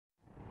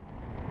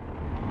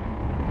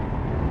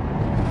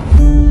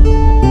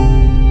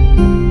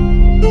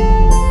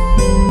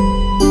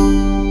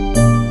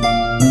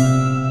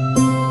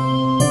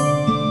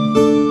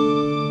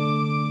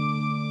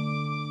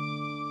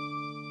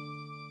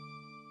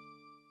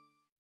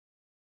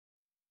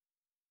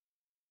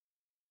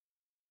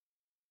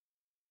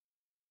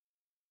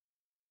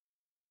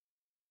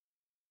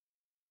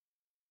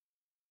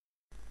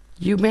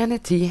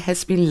Humanity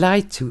has been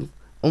lied to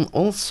on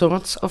all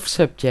sorts of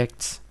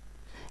subjects.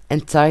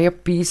 Entire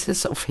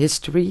pieces of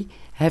history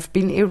have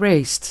been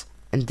erased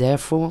and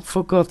therefore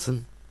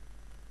forgotten.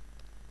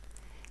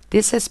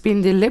 This has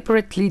been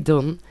deliberately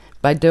done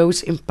by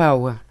those in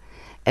power,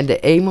 and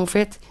the aim of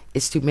it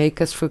is to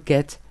make us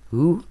forget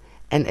who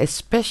and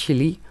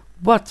especially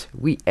what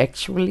we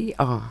actually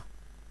are.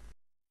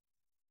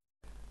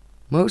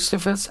 Most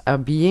of us are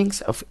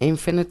beings of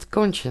infinite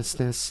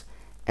consciousness,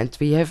 and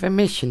we have a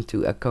mission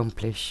to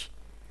accomplish.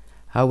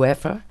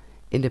 However,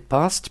 in the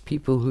past,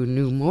 people who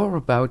knew more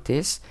about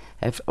this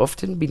have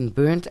often been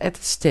burned at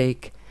the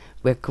stake,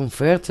 were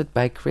converted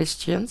by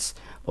Christians,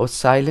 or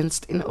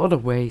silenced in other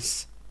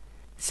ways.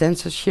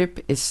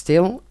 Censorship is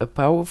still a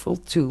powerful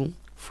tool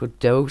for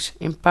those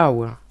in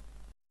power.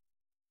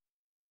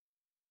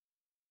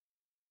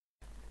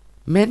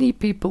 Many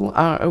people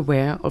are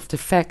aware of the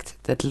fact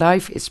that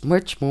life is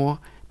much more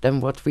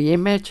than what we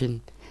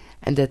imagine,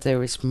 and that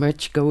there is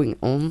much going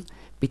on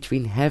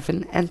between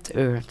heaven and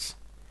earth.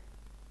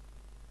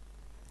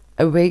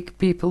 Awake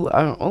people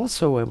are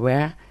also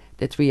aware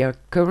that we are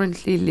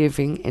currently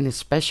living in a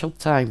special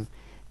time,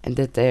 and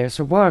that there is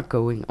a war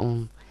going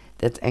on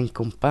that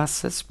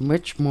encompasses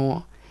much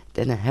more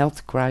than a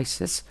health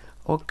crisis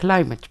or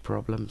climate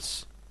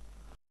problems.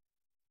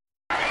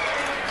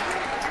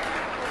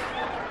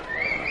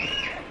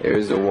 There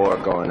is a war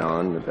going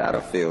on, the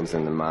battlefield's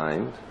in the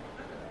mind,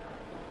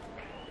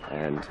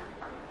 and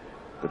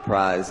the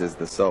prize is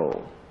the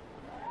soul.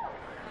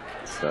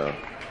 So,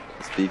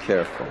 just be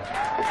careful.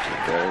 Be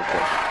very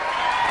careful.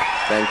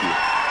 Thank you.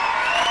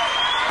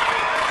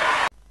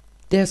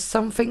 There's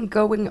something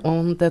going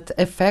on that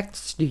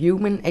affects the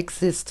human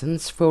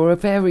existence for a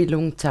very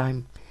long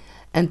time,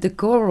 and the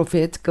core of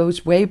it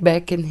goes way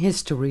back in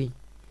history.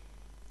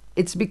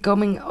 It's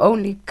becoming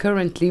only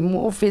currently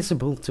more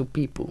visible to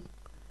people.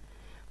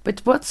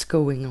 But what's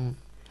going on?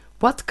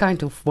 What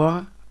kind of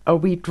war are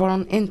we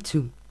drawn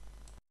into?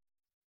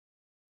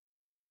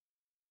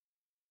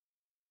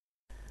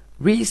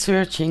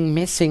 Researching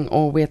missing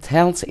or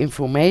withheld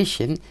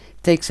information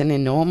takes an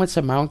enormous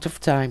amount of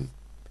time.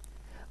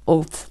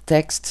 Old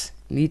texts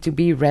need to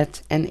be read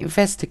and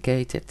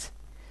investigated.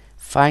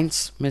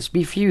 Finds must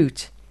be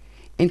viewed.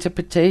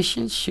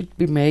 Interpretations should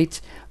be made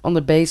on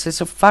the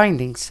basis of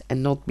findings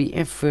and not be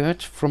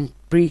inferred from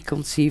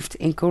preconceived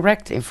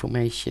incorrect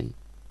information.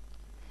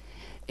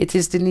 It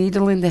is the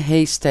needle in the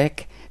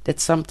haystack that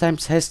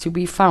sometimes has to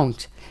be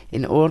found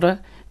in order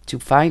to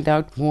find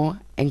out more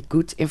and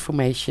good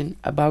information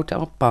about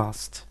our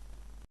past.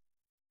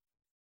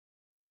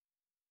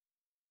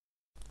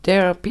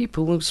 There are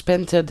people who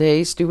spend their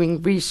days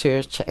doing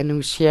research and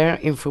who share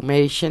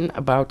information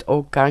about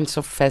all kinds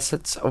of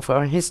facets of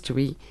our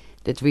history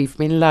that we've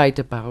been lied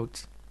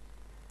about.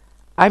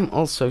 I'm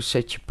also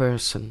such a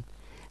person,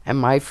 and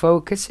my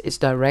focus is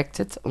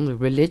directed on the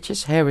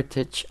religious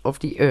heritage of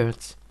the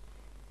earth.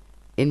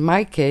 In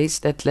my case,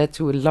 that led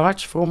to a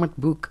large format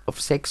book of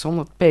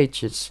 600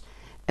 pages,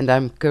 and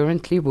I'm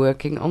currently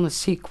working on a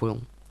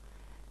sequel.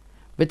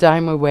 But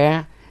I'm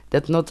aware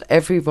that not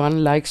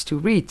everyone likes to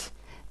read,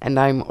 and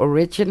I'm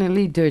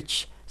originally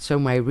Dutch, so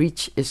my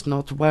reach is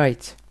not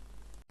wide.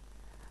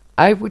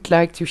 I would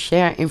like to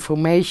share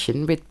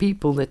information with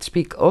people that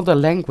speak other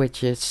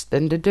languages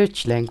than the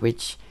Dutch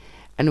language,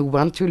 and who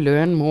want to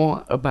learn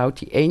more about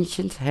the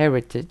ancient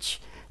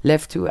heritage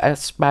left to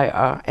us by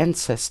our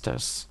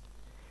ancestors.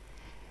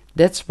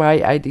 That's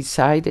why I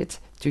decided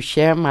to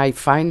share my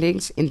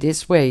findings in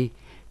this way,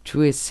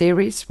 through a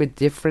series with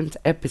different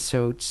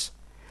episodes.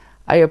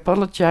 I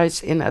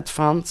apologize in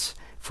advance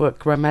for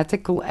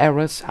grammatical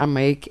errors I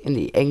make in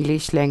the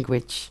English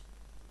language.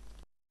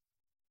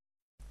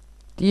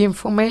 The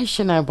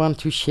information I want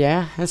to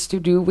share has to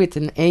do with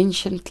an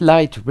ancient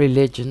light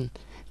religion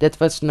that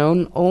was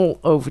known all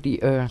over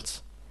the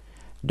earth.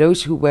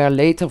 Those who were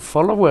later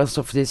followers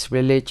of this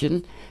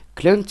religion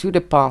clung to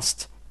the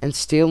past and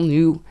still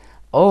knew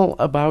all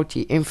about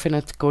the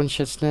infinite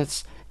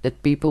consciousness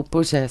that people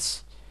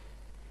possess.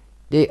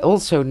 They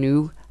also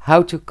knew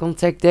how to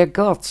contact their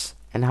gods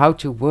and how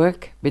to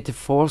work with the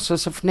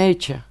forces of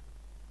nature.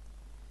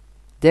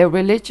 Their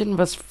religion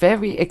was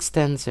very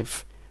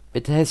extensive,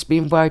 but has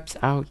been wiped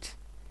out.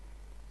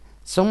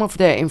 Some of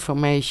their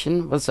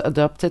information was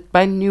adopted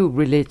by new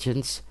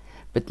religions,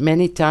 but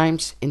many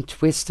times in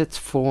twisted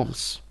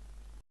forms.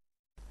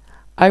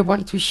 I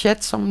want to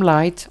shed some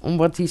light on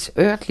what these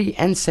earthly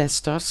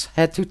ancestors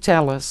had to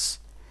tell us.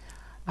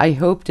 I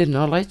hope the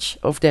knowledge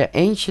of their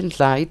ancient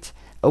light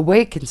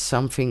awakens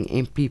something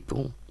in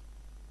people.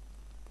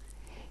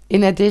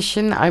 In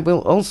addition, I will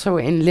also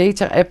in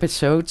later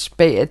episodes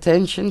pay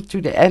attention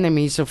to the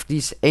enemies of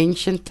these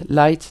ancient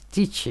light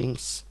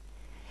teachings.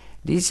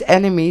 These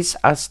enemies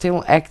are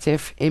still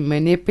active in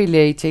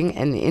manipulating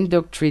and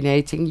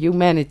indoctrinating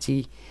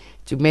humanity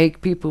to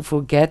make people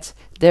forget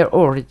their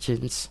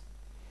origins.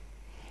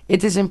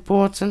 It is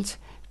important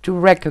to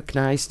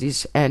recognize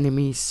these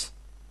enemies.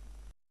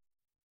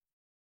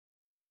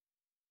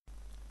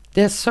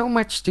 There's so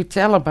much to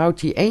tell about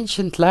the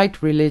ancient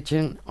light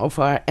religion of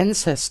our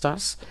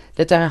ancestors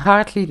that I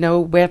hardly know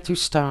where to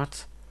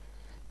start.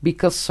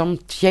 Because some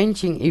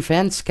changing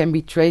events can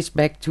be traced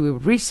back to a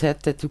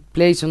reset that took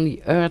place on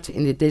the Earth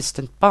in the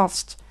distant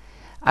past,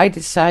 I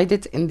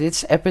decided in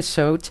this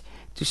episode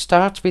to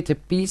start with a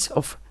piece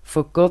of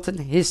forgotten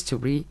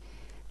history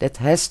that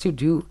has to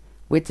do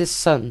with the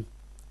Sun.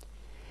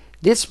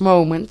 This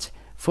moment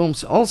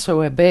forms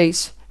also a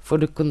base for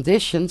the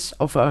conditions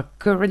of our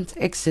current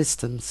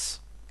existence.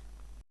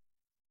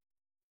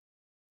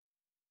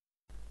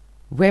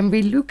 When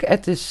we look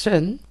at the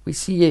Sun, we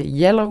see a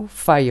yellow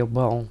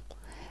fireball,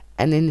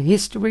 and in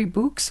history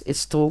books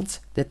it's told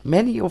that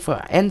many of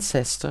our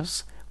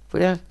ancestors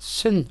were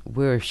sun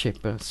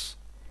worshippers.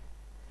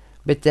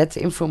 But that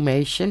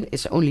information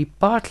is only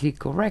partly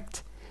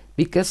correct,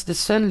 because the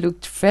Sun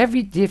looked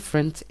very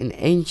different in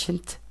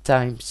ancient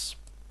times.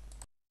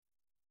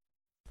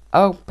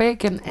 Our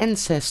pagan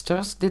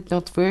ancestors did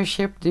not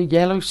worship the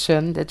yellow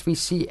sun that we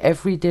see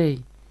every day.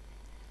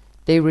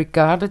 They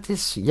regarded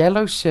this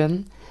yellow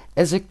sun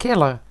as a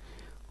killer,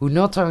 who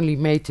not only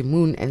made the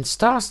moon and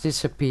stars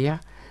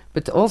disappear,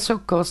 but also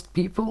caused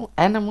people,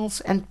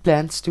 animals and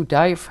plants to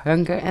die of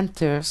hunger and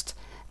thirst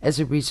as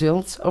a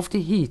result of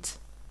the heat.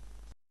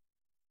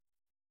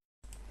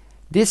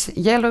 This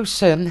yellow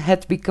sun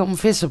had become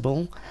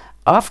visible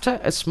after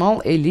a small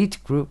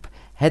elite group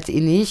had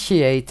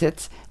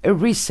initiated a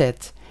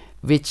reset,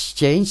 which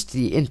changed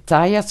the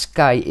entire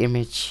sky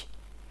image.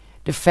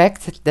 The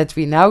fact that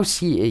we now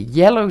see a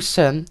yellow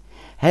sun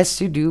has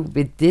to do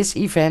with this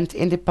event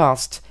in the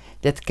past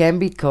that can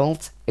be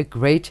called a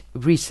Great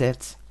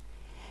Reset.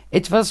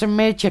 It was a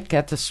major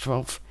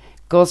catastrophe,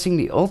 causing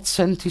the old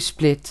sun to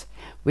split,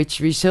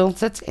 which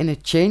resulted in a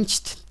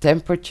changed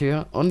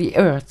temperature on the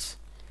Earth.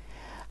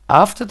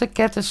 After the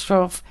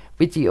catastrophe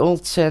with the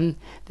old sun,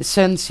 the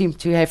sun seemed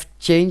to have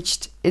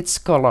changed its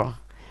color,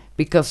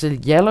 because the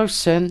yellow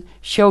sun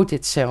showed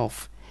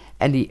itself,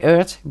 and the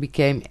Earth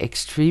became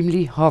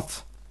extremely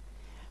hot.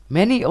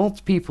 Many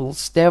old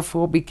peoples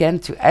therefore began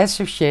to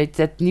associate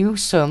that new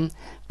sun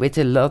with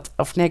a lot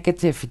of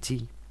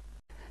negativity.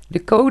 The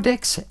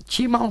Codex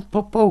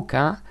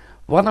Chimalpopoca,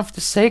 one of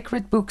the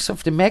sacred books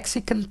of the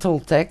Mexican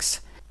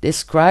Toltecs,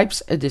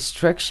 describes a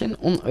destruction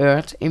on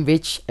Earth in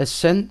which a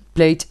sun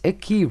played a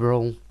key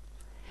role.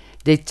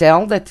 They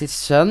tell that the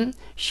sun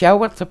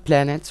showered the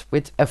planet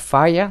with a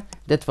fire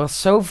that was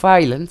so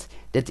violent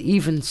that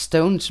even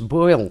stones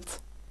boiled.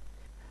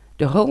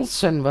 The whole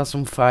sun was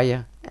on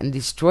fire and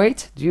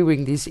destroyed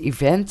during this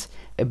event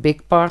a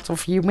big part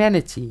of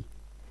humanity.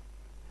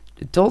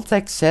 The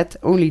Toltecs said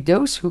only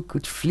those who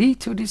could flee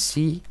to the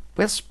sea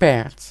were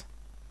spared.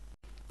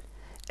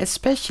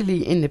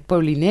 Especially in the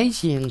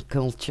Polynesian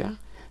culture,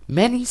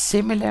 many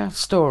similar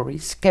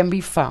stories can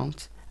be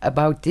found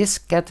about this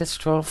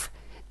catastrophe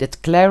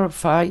that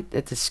clarify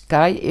that the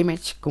sky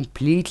image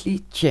completely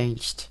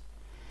changed.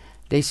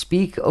 They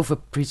speak of a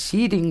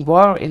preceding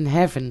war in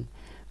heaven,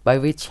 by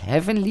which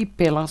heavenly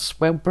pillars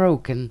were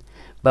broken,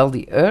 while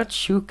the earth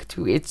shook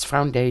to its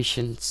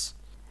foundations.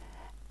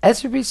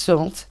 As a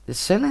result, the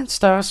sun and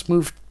stars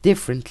moved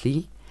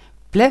differently,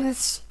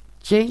 planets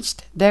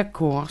changed their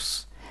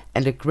course,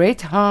 and the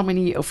great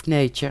harmony of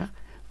nature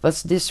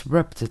was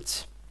disrupted.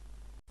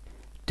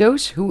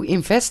 Those who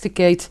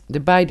investigate the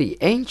by the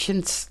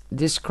ancients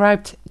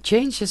described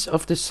changes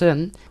of the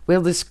sun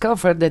will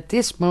discover that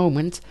this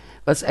moment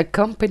was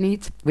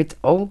accompanied with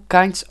all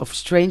kinds of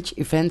strange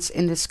events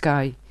in the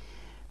sky.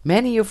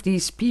 Many of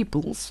these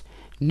peoples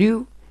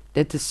knew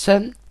that the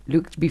sun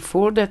looked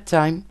before that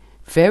time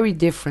very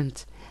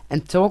different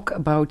and talk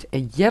about a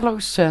yellow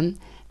sun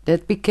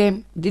that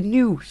became the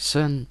new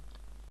sun.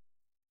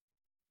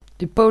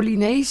 The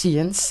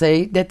Polynesians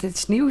say that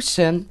this new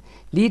sun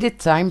needed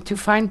time to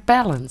find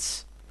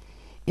balance.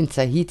 In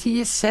Tahiti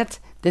is said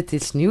that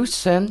this new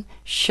sun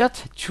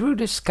shot through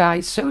the sky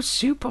so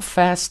super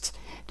fast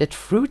that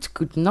fruit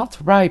could not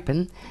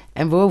ripen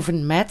and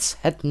woven mats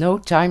had no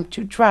time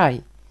to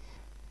dry.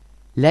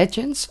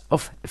 Legends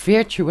of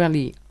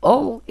virtually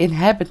all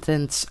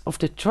inhabitants of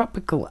the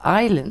tropical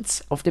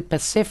islands of the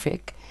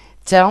Pacific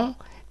tell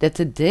that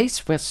the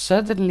days were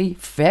suddenly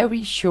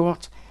very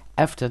short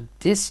after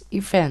this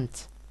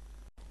event.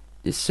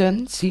 The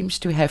sun seems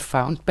to have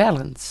found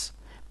balance,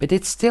 but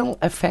it still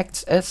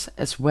affects us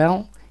as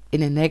well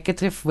in a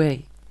negative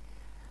way.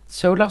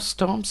 Solar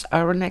storms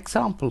are an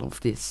example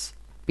of this,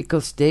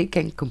 because they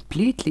can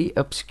completely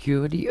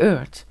obscure the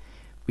Earth,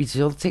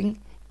 resulting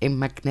in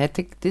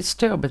magnetic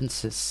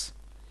disturbances.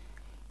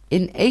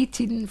 In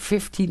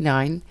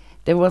 1859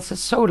 there was a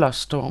solar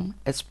storm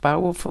as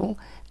powerful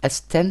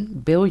as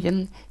 10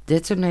 billion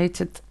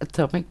detonated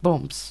atomic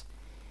bombs.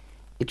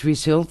 It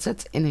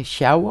resulted in a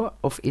shower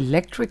of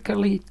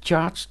electrically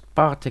charged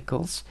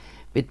particles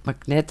with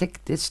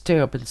magnetic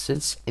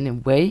disturbances in a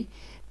way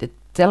that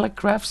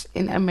telegraphs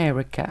in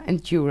America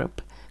and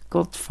Europe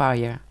caught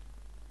fire.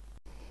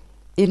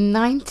 In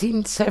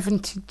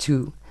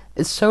 1972,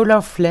 a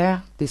solar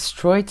flare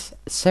destroyed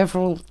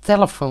several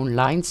telephone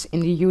lines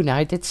in the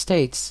United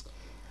States.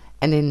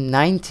 and in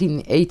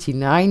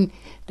 1989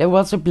 there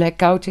was a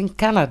blackout in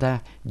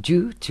Canada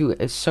due to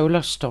a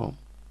solar storm.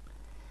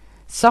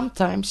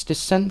 Sometimes the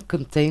sun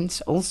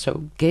contains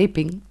also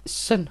gaping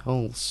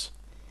sunholes.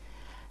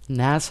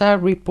 NASA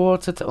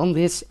reported on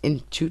this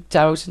in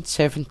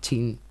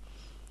 2017.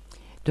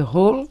 The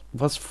hole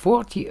was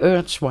 40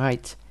 Earths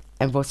wide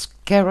and was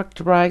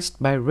characterized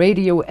by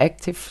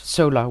radioactive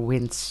solar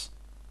winds.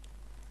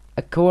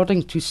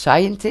 According to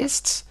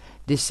scientists,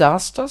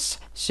 disasters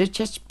such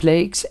as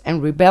plagues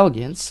and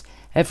rebellions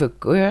have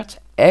occurred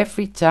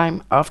every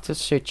time after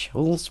such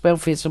holes were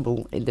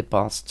visible in the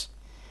past.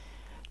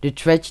 The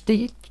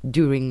tragedy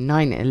during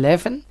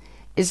 9/11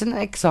 is an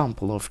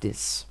example of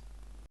this.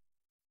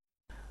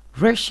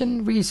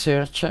 Russian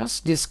researchers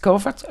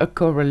discovered a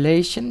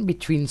correlation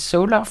between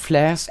solar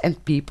flares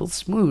and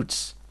people's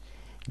moods.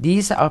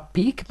 These are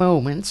peak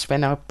moments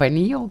when our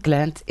pineal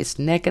gland is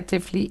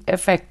negatively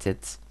affected.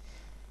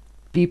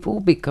 People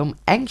become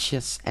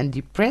anxious and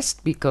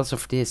depressed because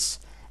of this,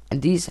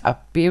 and these are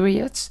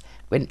periods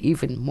when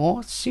even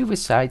more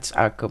suicides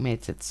are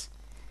committed.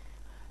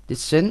 The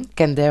sun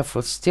can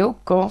therefore still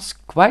cause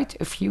quite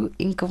a few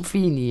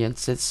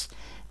inconveniences,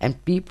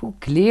 and people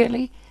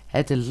clearly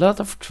had a lot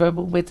of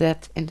trouble with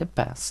that in the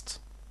past.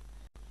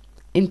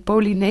 In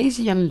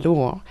Polynesian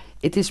lore,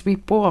 it is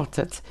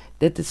reported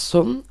that the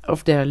son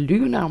of their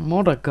lunar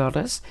mother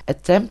goddess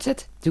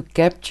attempted to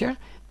capture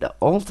the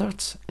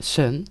altered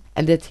sun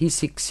and that he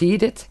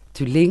succeeded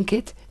to link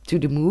it to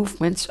the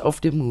movements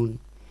of the moon.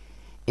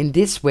 In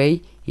this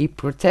way, he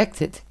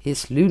protected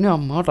his lunar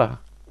mother.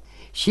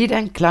 She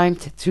then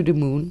climbed to the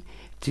moon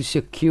to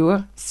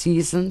secure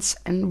seasons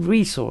and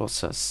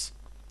resources.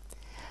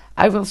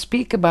 I will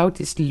speak about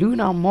this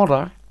lunar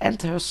mother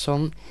and her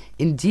son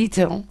in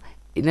detail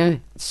in a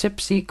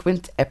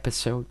subsequent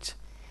episode.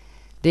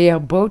 They are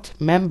both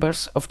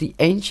members of the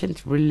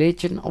ancient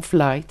religion of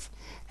light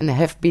and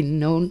have been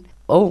known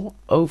all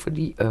over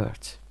the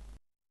earth.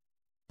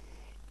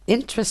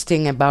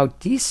 Interesting about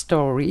these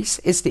stories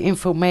is the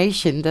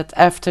information that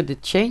after the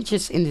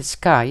changes in the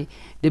sky,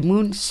 the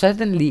moon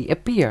suddenly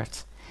appeared,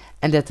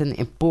 and that an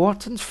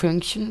important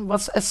function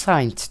was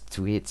assigned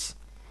to it.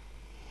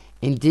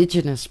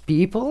 Indigenous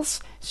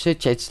peoples,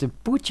 such as the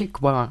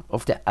Puchikwa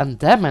of the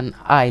Andaman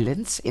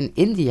Islands in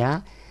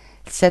India,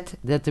 said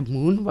that the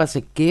moon was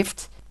a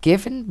gift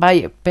given by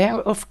a pair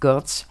of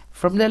gods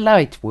from the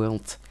light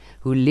world,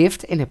 who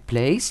lived in a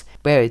place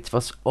where it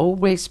was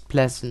always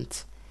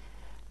pleasant.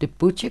 The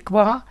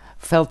Puchikwa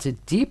felt a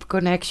deep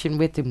connection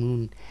with the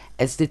moon,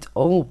 as did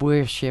all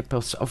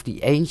worshippers of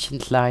the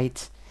ancient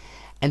light,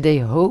 and they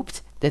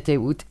hoped that they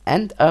would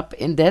end up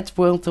in that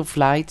world of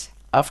light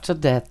after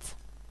death.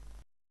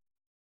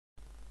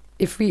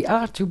 If we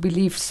are to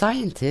believe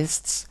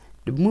scientists,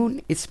 the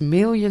moon is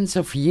millions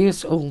of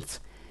years old,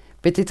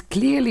 but it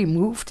clearly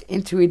moved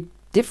into a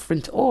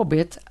different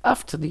orbit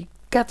after the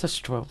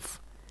catastrophe.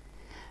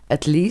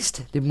 At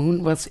least the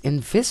moon was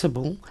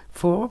invisible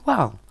for a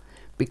while,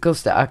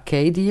 because the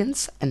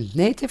Acadians and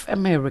Native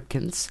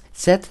Americans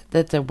said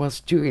that there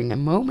was during a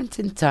moment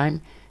in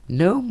time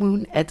no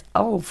moon at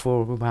all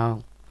for a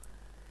while.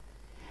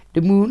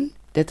 The moon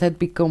that had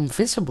become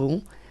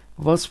visible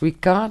was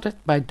regarded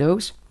by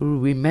those who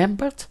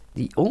remembered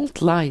the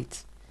old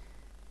light,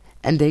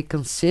 and they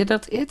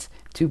considered it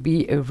to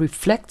be a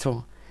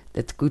reflector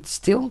that could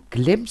still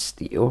glimpse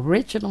the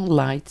original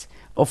light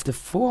of the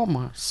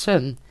former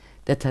sun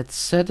that had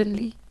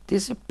suddenly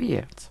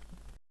disappeared.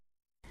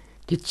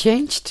 The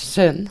changed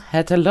sun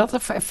had a lot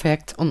of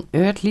effect on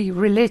earthly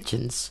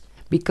religions,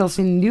 because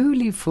in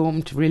newly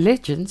formed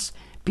religions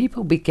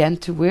people began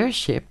to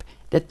worship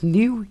that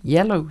new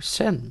yellow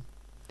sun.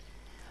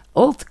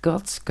 Old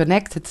gods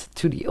connected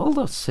to the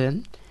older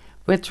sun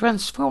were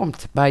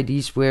transformed by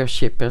these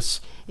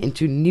worshippers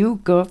into new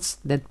gods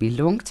that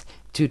belonged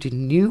to the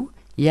new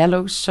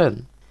yellow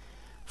sun.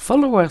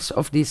 Followers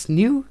of these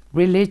new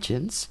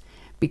religions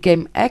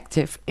became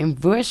active in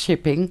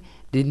worshipping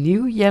the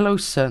new yellow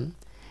sun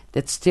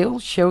that still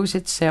shows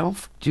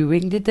itself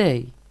during the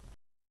day.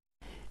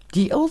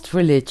 The old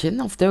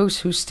religion of those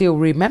who still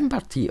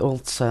remembered the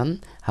old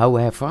sun,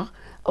 however,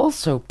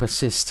 also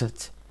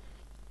persisted.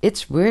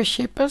 Its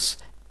worshippers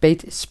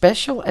paid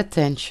special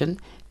attention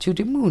to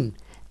the moon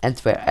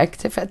and were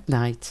active at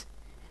night.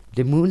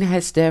 The moon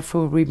has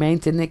therefore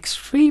remained an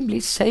extremely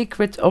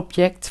sacred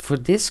object for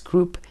this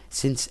group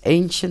since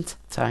ancient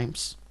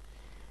times.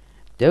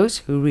 Those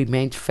who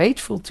remained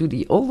faithful to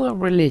the older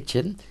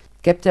religion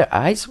kept their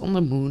eyes on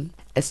the moon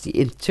as the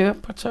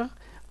interpreter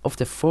of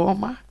the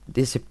former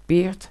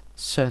disappeared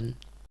sun.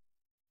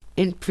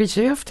 In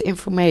preserved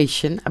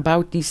information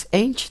about these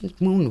ancient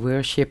moon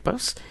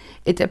worshippers,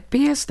 it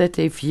appears that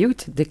they viewed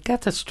the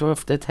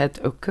catastrophe that had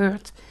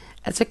occurred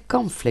as a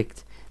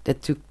conflict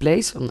that took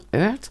place on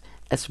earth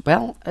as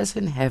well as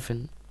in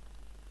heaven.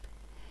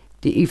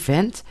 The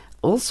event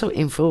also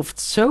involved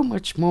so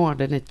much more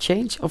than a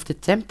change of the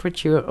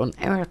temperature on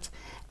earth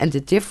and the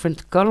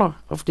different color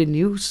of the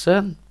new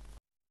sun.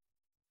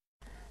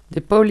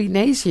 The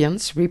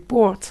Polynesians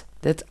report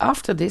that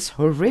after this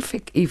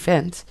horrific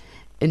event,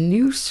 a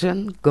new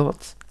sun god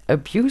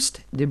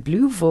abused the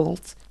blue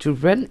vault to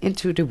run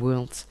into the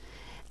world,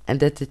 and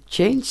that the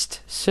changed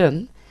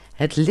sun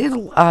had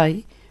little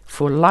eye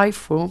for life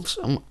forms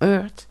on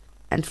Earth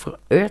and for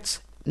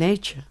Earth's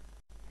nature.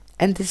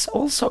 And this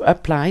also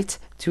applied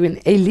to an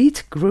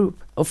elite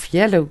group of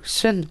yellow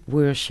sun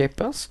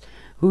worshippers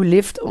who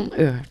lived on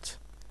Earth.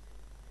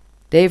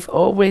 They've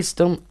always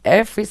done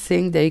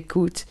everything they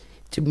could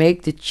to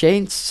make the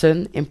changed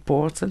sun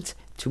important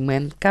to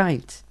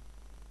mankind.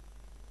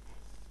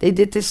 They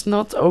did this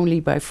not only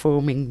by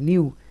forming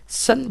new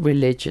sun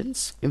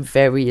religions in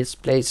various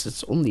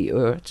places on the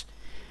earth,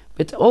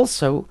 but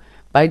also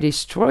by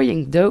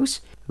destroying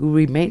those who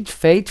remained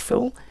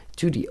faithful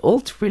to the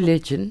old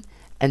religion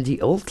and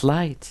the old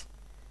light.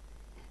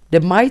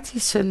 The mighty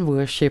sun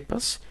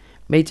worshippers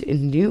made a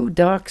new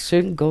dark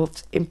sun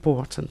god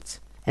important,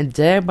 and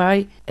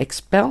thereby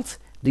expelled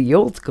the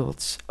old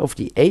gods of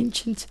the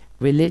ancient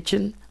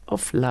religion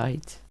of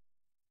light.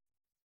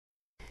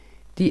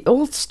 The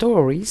old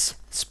stories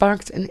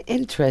sparked an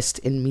interest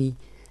in me,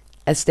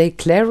 as they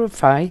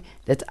clarify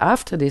that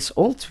after this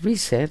old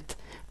reset,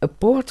 a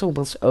portal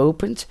was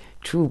opened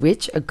through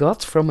which a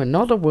god from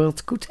another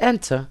world could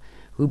enter,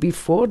 who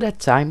before that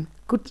time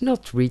could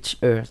not reach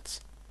Earth.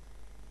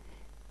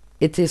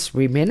 It is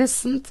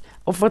reminiscent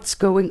of what's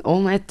going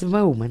on at the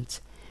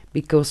moment,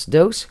 because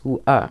those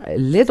who are a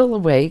little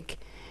awake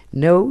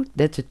know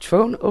that the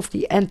throne of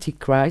the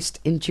Antichrist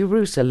in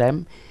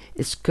Jerusalem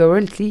is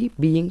currently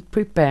being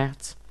prepared.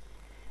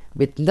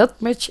 With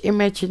not much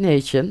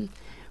imagination,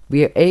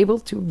 we are able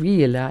to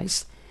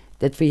realize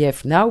that we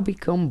have now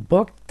become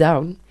bogged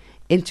down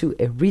into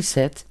a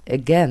reset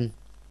again.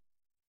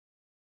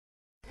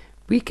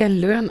 We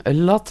can learn a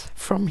lot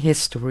from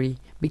history,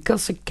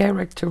 because a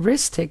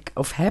characteristic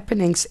of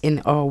happenings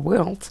in our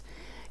world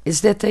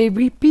is that they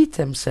repeat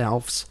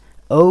themselves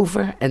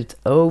over and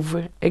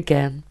over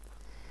again.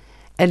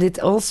 And it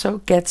also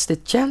gets the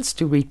chance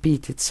to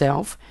repeat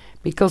itself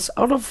because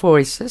other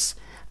voices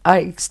are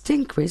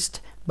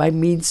extinguished by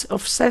means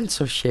of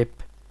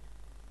censorship.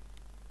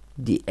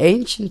 The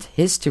ancient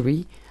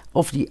history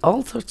of the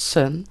altered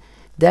sun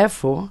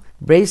therefore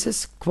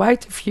raises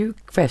quite a few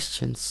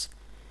questions.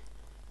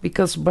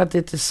 Because what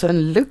did the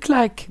sun look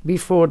like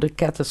before the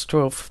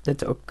catastrophe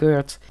that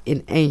occurred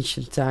in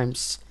ancient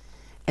times?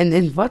 And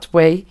in what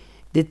way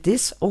did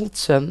this old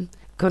sun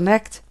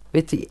connect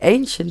with the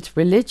ancient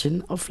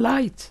religion of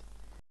light?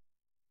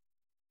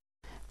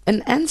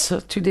 An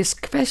answer to this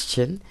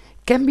question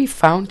can be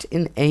found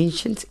in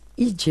ancient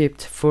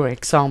Egypt, for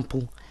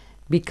example,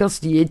 because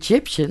the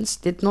Egyptians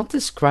did not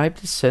describe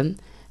the sun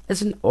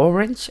as an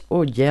orange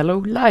or yellow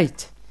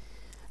light.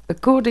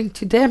 According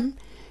to them,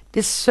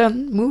 the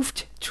sun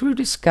moved through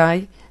the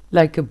sky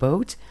like a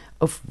boat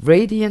of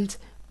radiant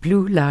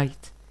blue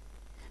light.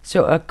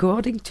 So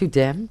according to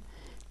them,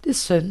 the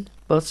sun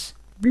was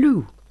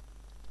blue.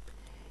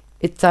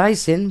 It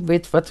ties in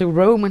with what the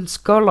Roman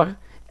scholar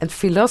and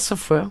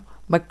philosopher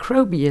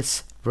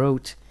Macrobius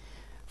wrote,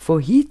 for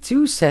he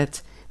too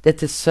said that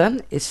the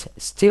sun is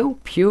still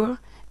pure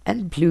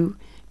and blue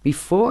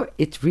before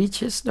it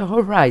reaches the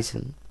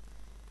horizon.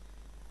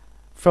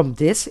 From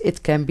this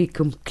it can be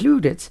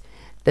concluded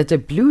that the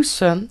blue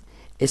sun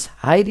is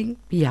hiding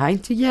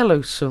behind the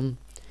yellow sun,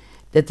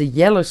 that the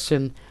yellow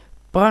sun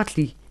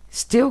partly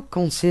still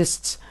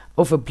consists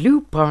of a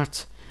blue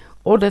part,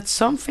 or that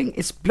something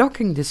is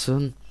blocking the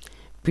sun,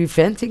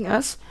 preventing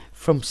us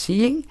from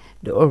seeing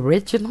the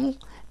original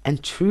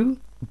and true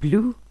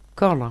blue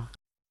color.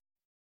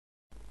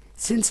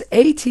 Since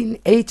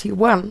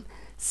 1881,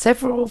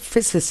 several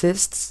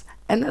physicists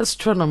and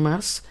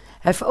astronomers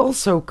have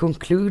also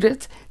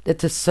concluded that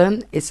the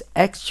sun is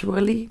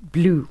actually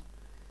blue.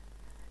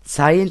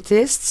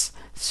 Scientists,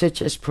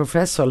 such as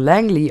Professor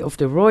Langley of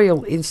the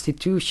Royal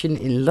Institution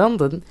in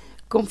London,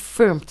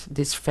 confirmed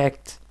this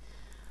fact.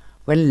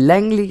 When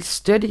Langley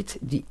studied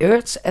the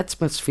Earth's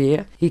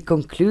atmosphere, he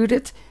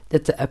concluded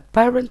that the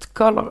apparent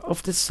color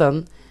of the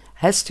sun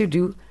has to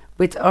do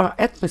with our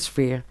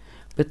atmosphere,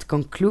 but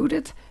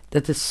concluded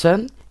that the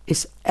sun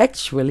is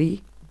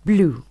actually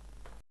blue.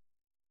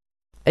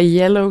 A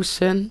yellow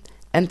sun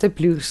and a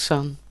blue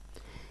sun.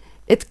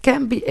 It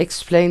can be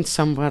explained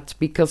somewhat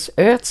because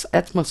Earth's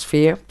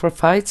atmosphere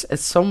provides a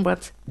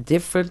somewhat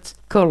different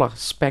color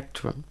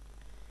spectrum.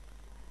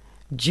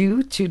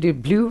 Due to the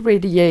blue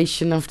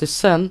radiation of the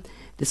sun,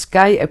 the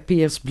sky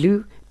appears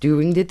blue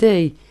during the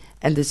day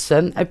and the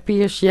sun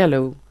appears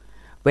yellow,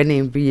 when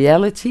in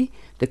reality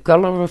the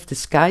color of the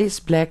sky is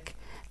black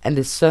and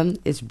the sun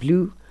is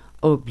blue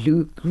or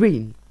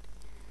blue-green.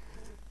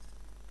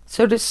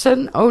 So the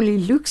sun only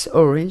looks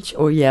orange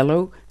or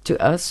yellow to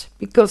us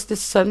because the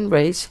sun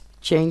rays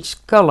change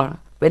color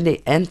when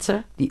they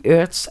enter the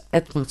Earth's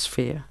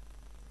atmosphere.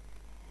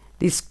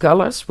 These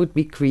colors would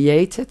be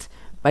created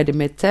by the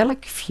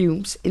metallic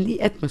fumes in the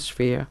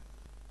atmosphere.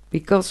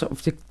 Because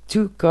of the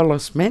two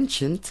colors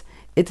mentioned,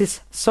 it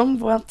is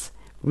somewhat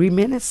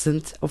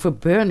reminiscent of a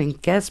burning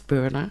gas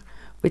burner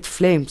with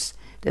flames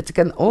that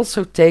can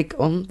also take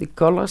on the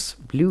colors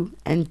blue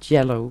and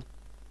yellow.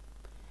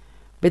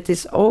 but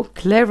this all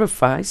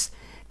clarifies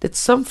that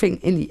something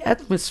in the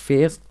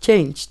atmosphere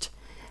changed,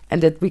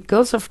 and that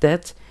because of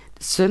that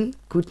the sun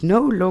could no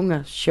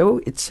longer show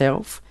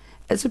itself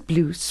as a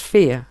blue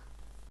sphere.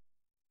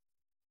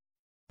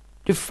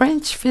 The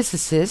French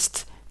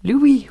physicist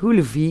Louis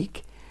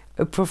Houellebecq,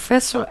 a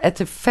professor at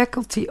the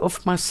Faculty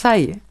of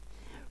Marseille,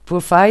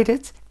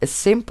 provided a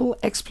simple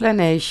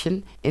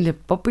explanation in a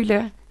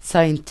popular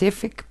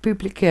scientific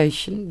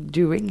publication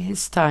during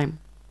his time.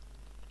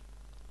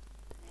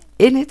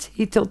 In it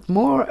he told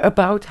more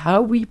about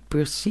how we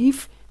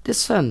perceive the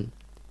sun.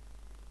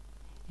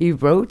 He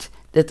wrote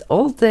that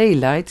all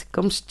daylight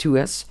comes to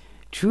us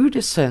through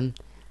the sun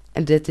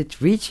and that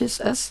it reaches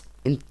us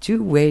in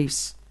two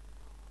ways.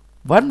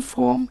 One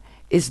form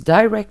is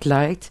direct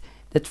light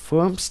that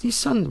forms the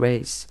sun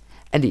rays,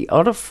 and the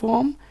other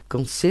form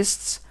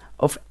consists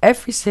of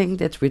everything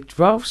that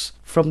withdraws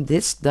from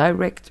this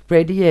direct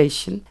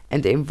radiation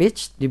and in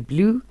which the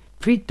blue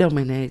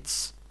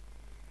predominates.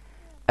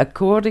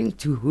 According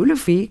to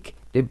Houellebecq,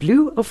 the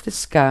blue of the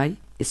sky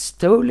is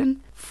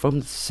stolen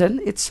from the sun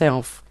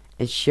itself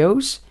and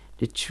shows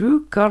the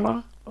true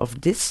color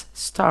of this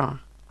star.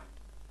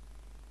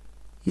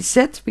 He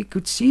said we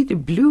could see the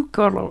blue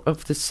color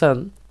of the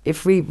sun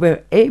if we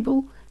were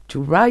able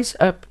to rise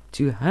up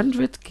to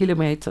 100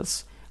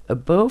 kilometers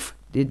above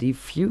the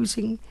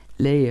diffusing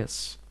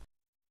layers.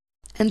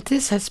 And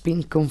this has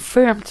been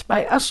confirmed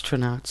by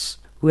astronauts,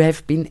 who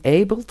have been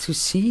able to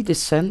see the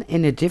sun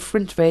in a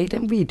different way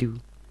than we do,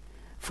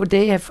 for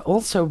they have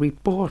also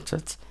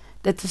reported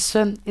that the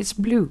sun is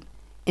blue.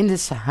 In the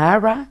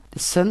Sahara, the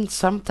sun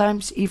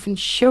sometimes even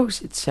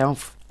shows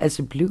itself as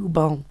a blue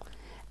ball,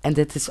 and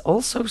that is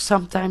also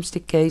sometimes the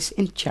case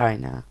in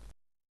China.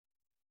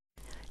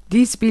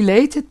 These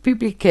belated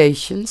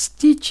publications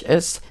teach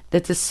us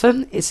that the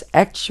sun is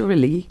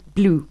actually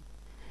blue,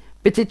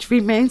 but it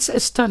remains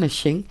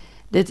astonishing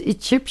that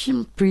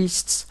Egyptian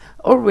priests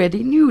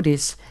already knew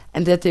this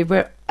and that they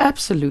were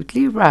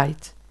absolutely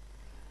right.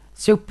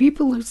 So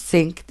people who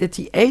think that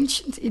the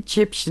ancient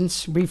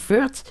Egyptians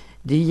revered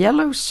the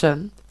yellow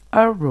sun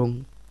are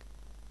wrong.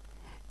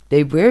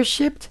 They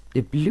worshipped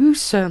the blue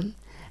sun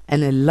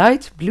and a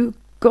light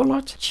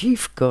blue-colored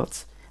chief god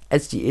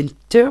as the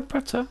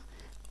interpreter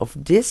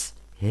of this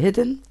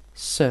hidden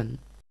sun.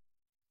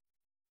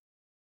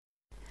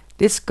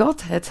 This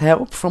god had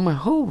help from a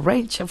whole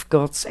range of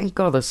gods and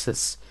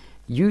goddesses,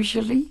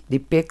 usually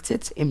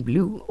depicted in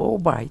blue or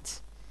white.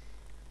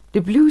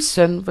 The blue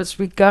sun was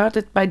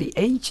regarded by the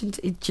ancient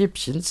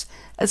Egyptians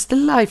as the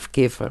life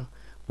giver,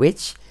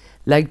 which,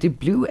 like the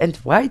blue and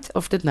white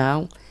of the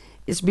Nile,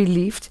 is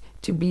believed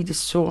to be the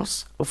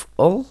source of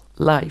all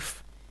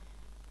life.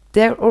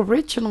 Their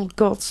original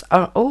gods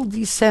are all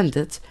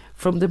descended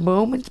from the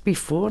moment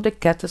before the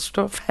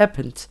catastrophe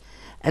happened,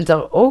 and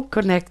are all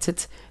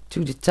connected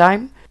to the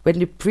time when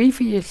the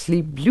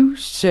previously blue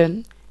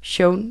sun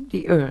shone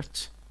the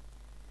earth.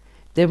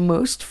 The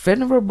most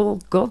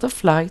venerable god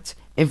of light,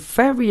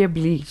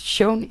 invariably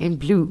shown in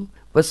blue,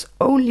 was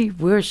only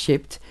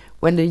worshipped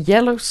when the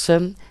yellow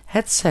sun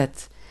had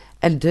set,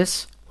 and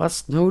thus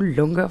was no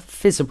longer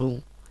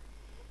visible.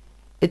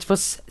 It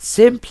was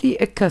simply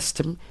a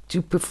custom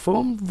to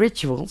perform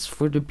rituals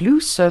for the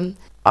blue sun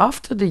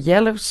after the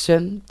yellow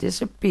sun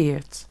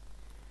disappeared.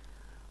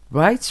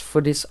 Rites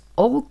for this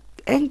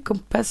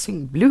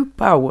all-encompassing blue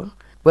power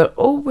were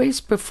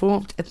always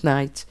performed at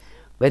night,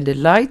 when the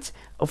light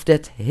of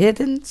that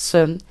hidden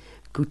sun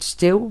could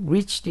still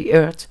reach the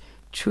earth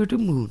through the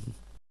moon.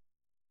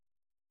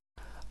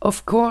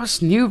 Of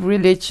course, new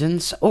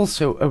religions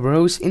also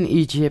arose in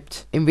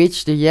Egypt, in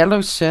which the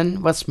yellow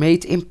sun was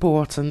made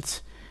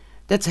important.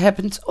 That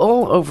happened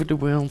all over the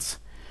world.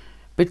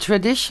 But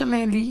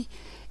traditionally,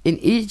 in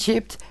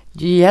Egypt,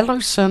 the yellow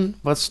sun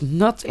was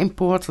not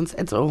important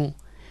at all.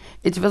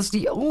 It was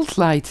the old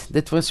light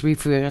that was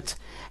revered,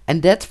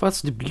 and that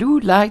was the blue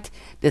light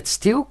that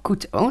still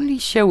could only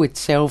show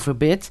itself a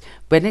bit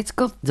when it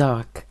got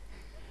dark.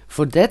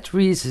 For that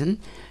reason,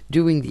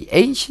 during the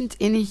ancient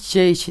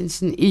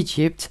initiations in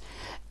Egypt,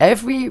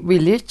 every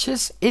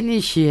religious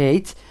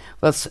initiate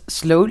was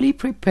slowly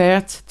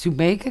prepared to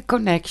make a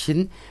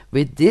connection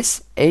with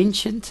this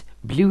ancient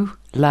blue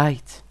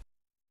light.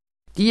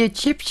 The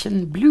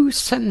Egyptian blue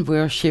sun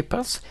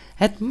worshippers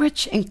had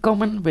much in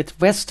common with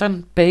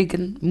Western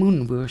pagan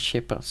moon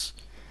worshippers,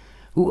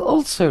 who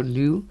also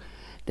knew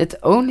that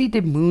only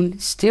the moon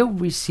still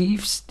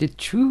receives the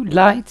true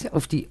light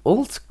of the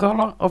old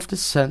color of the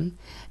sun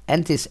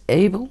and is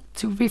able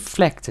to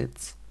reflect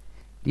it.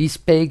 These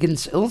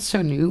pagans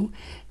also knew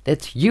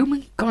that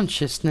human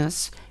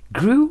consciousness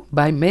grew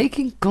by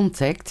making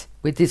contact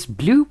with this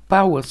blue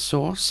power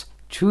source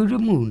through the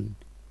moon.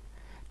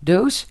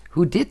 Those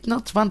who did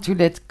not want to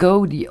let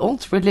go the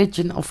old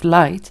religion of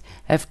light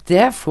have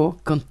therefore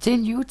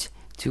continued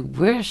to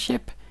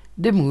worship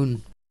the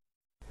moon.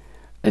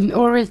 An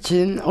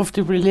origin of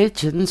the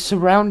religion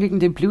surrounding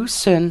the blue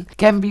sun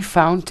can be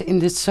found in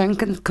the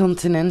sunken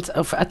continent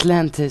of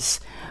Atlantis,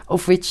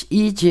 of which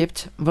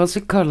Egypt was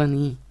a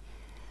colony.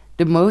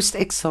 the most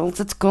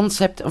exalted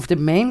concept of the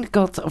main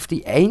god of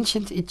the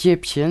ancient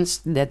Egyptians,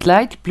 that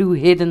light blue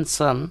hidden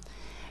sun,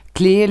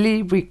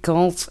 clearly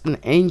recalls an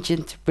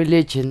ancient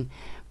religion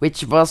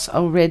which was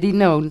already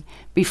known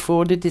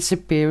before the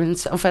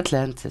disappearance of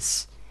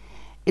Atlantis.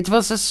 It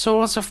was a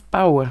source of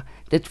power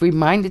that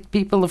reminded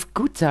people of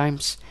good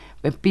times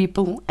when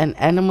people and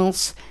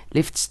animals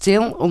lived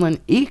still on an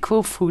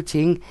equal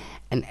footing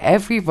and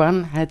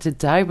everyone had a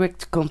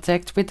direct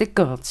contact with the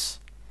gods.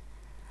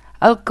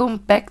 I'll come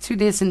back to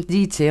this in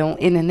detail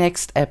in the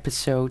next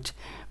episode,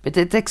 but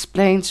it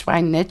explains why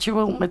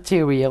natural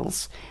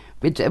materials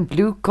with a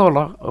blue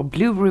color or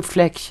blue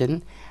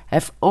reflection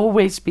have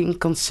always been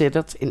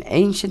considered in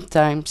ancient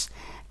times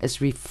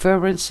as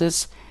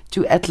references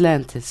to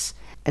Atlantis,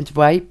 and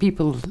why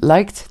people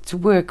liked to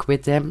work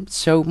with them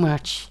so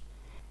much.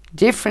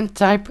 Different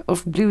type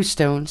of blue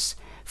stones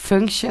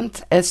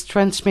functioned as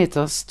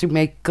transmitters to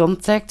make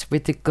contact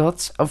with the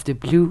gods of the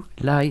blue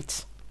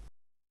light.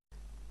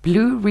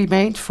 Blue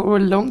remained for a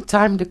long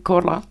time the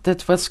color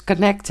that was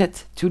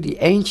connected to the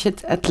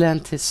ancient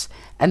Atlantis,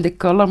 and the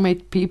color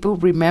made people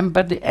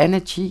remember the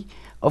energy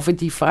of a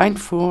divine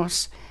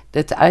force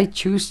that I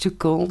choose to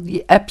call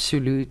the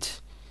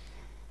Absolute.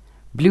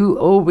 Blue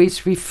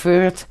always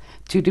referred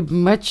to the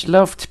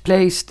much-loved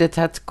place that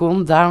had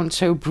gone down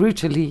so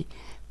brutally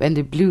when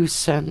the blue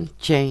sun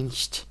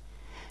changed.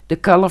 The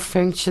color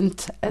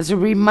functioned as a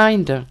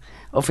reminder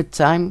of a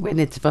time when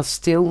it was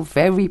still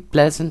very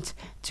pleasant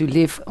to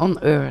live on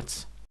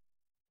Earth.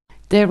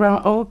 There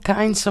are all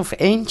kinds of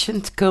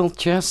ancient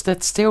cultures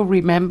that still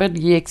remember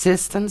the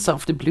existence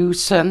of the blue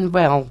sun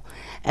well,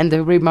 and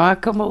a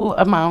remarkable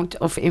amount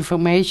of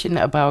information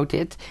about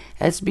it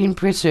has been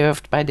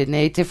preserved by the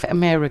Native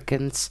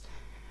Americans.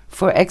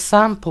 For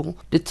example,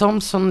 the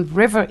Thompson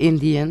River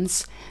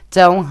Indians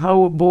tell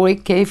how a boy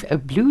gave a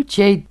blue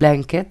jade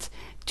blanket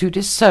to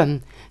the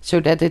sun so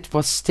that it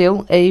was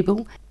still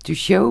able to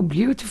show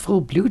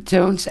beautiful blue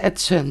tones at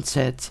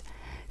sunset.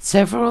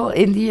 Several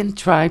Indian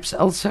tribes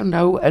also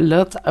know a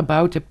lot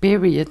about a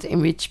period in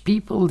which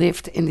people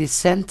lived in the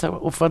center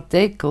of what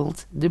they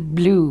called the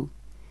blue.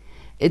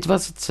 It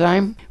was a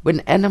time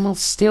when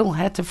animals still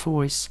had a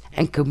voice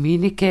and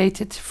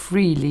communicated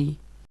freely.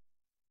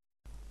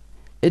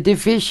 A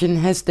division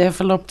has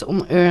developed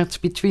on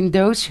Earth between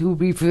those who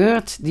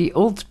revered the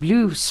old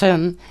blue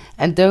sun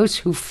and those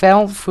who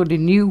fell for the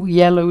new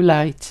yellow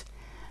light.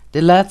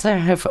 The latter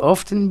have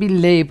often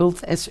been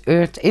labeled as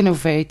Earth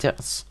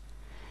innovators.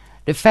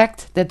 The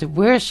fact that the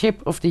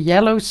worship of the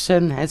yellow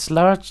sun has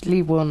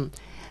largely won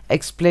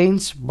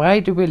explains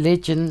why the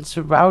religion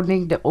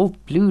surrounding the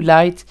old blue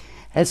light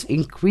has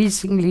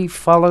increasingly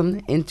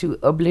fallen into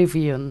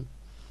oblivion.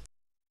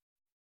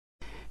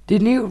 The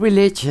new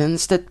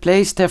religions that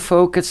place their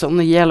focus on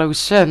the yellow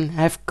sun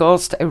have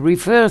caused a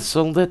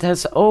reversal that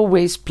has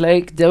always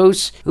plagued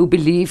those who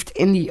believed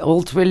in the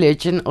old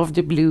religion of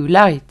the blue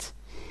light.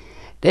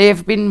 They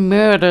have been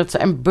murdered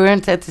and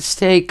burned at the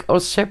stake or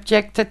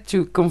subjected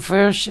to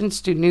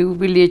conversions to new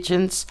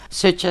religions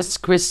such as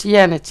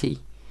Christianity.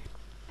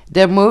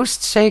 Their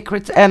most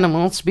sacred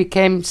animals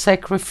became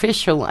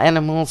sacrificial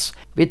animals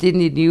within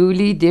the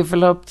newly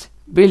developed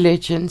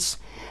religions,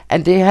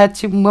 and they had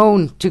to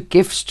moan to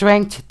give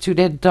strength to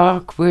their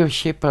dark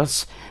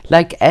worshippers,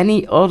 like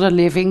any other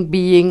living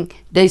being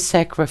they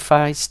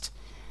sacrificed.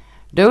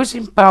 Those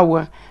in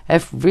power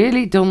have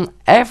really done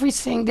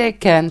everything they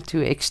can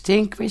to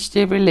extinguish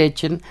the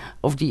religion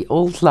of the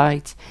old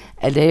light,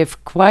 and they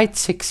have quite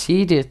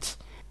succeeded.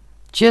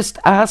 Just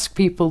ask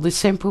people the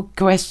simple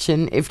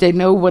question if they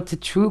know what the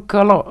true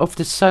color of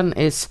the sun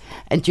is,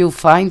 and you'll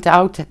find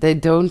out that they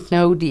don't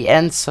know the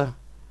answer.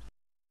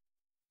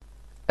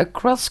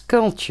 Across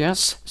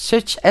cultures,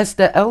 such as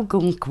the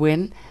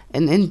Algonquin,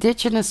 an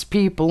indigenous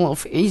people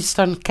of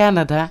eastern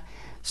Canada,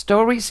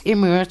 stories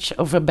emerge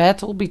of a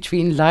battle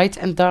between light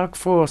and dark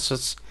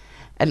forces,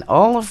 and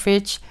all of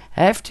which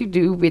have to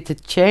do with the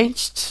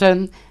changed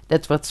sun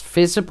that was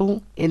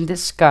visible in the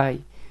sky.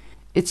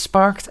 It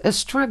sparked a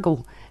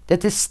struggle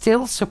that is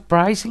still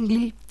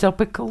surprisingly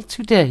topical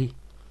today.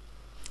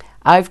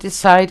 I've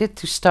decided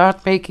to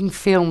start making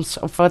films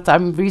of what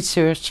I'm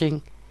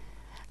researching.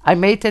 I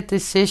made that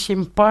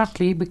decision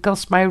partly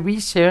because my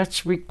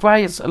research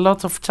requires a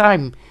lot of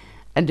time,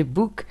 and the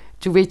book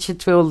to which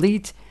it will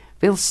lead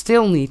will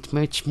still need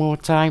much more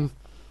time.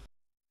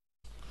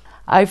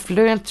 I've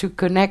learned to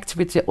connect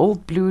with the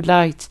old blue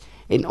light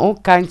in all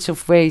kinds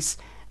of ways,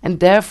 and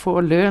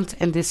therefore learned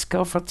and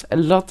discovered a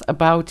lot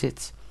about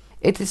it.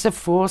 It is a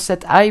force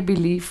that I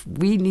believe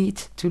we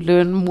need to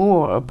learn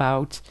more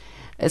about,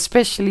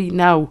 especially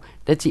now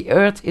that the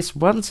Earth is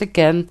once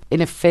again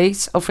in a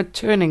phase of a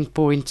turning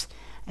point,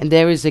 and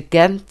there is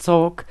again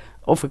talk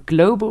of a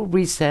global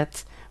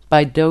reset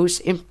by those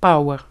in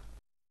power.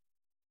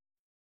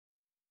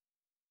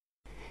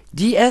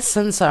 The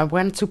essence I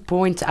want to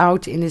point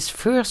out in this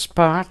first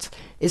part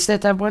is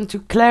that I want to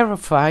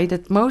clarify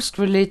that most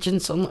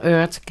religions on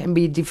Earth can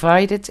be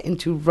divided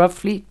into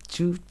roughly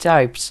two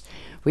types,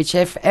 which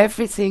have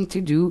everything to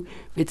do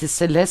with the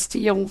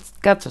celestial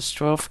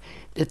catastrophe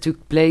that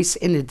took place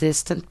in the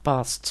distant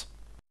past.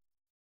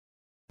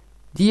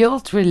 The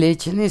old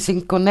religion is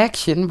in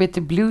connection with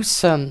the blue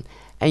sun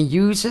and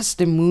uses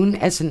the moon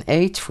as an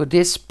aid for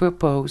this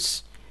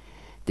purpose.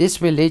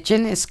 This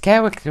religion is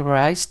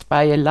characterized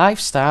by a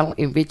lifestyle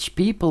in which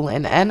people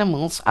and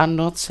animals are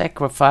not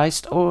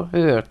sacrificed or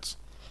hurt.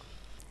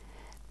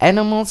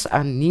 Animals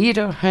are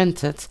neither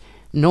hunted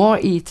nor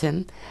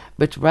eaten,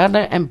 but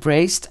rather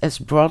embraced as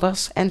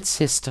brothers and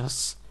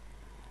sisters.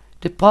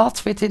 The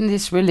path within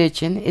this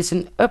religion is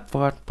an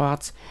upward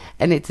path,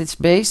 and it is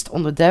based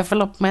on the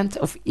development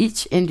of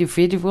each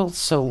individual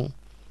soul.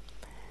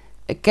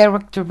 A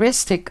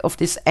characteristic of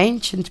this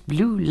ancient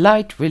blue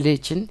light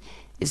religion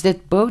is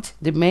that both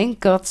the main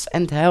gods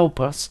and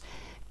helpers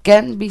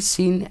can be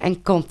seen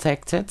and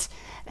contacted,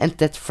 and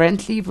that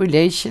friendly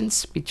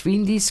relations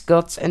between these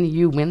gods and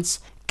humans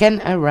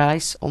can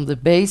arise on the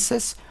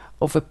basis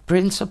of a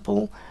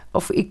principle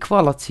of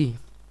equality.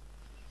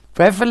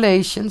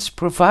 Revelations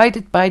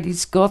provided by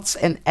these gods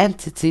and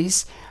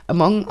entities,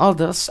 among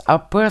others, are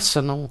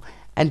personal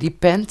and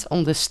depend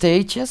on the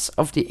stages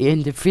of the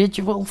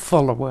individual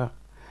follower.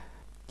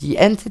 The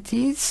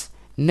entities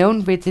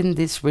known within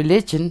this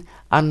religion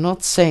are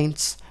not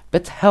saints,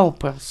 but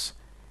helpers.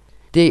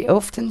 They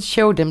often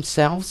show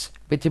themselves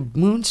with a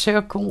moon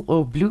circle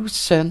or blue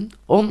sun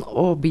on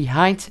or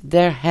behind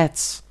their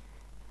heads.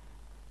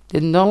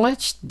 The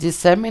knowledge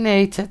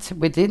disseminated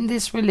within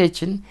this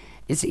religion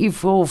is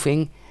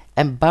evolving,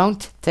 and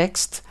bound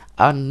texts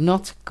are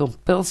not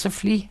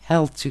compulsively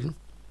held to.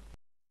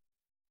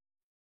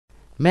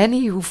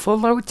 Many who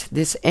followed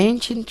this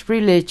ancient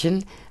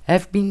religion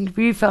have been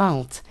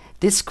reviled,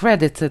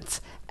 discredited,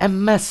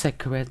 and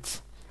massacred,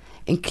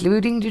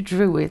 including the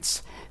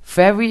Druids,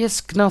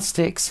 various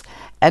Gnostics,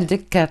 and the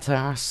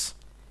Cathars.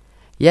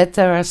 Yet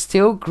there are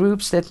still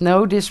groups that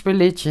know this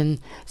religion,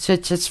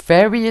 such as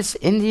various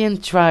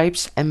Indian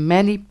tribes and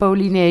many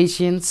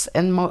Polynesians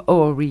and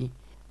Maori.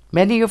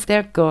 Many of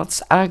their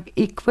gods are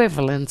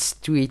equivalents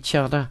to each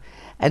other,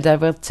 and I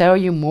will tell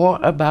you more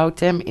about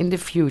them in the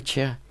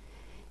future.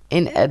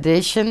 In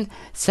addition,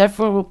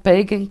 several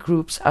pagan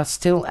groups are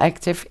still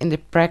active in the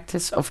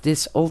practice of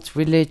this old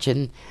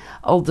religion,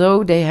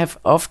 although they have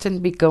often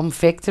become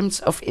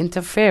victims of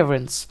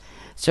interference,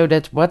 so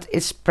that what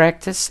is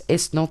practiced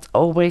is not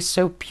always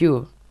so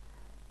pure.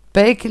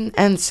 Pagan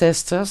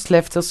ancestors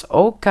left us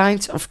all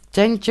kinds of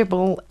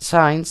tangible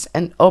signs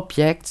and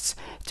objects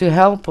to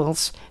help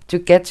us to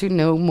get to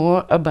know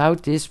more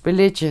about this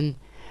religion,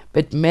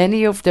 but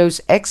many of those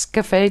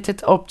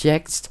excavated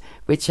objects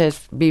which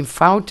have been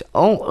found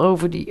all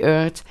over the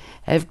earth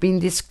have been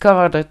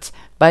discarded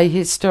by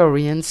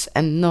historians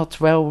and not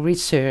well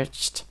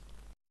researched.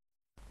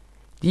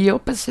 The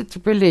opposite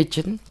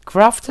religion,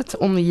 crafted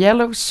on the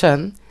yellow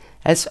sun,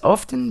 has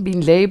often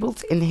been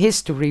labeled in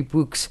history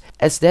books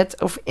as that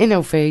of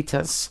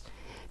innovators.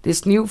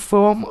 This new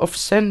form of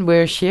sun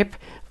worship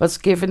was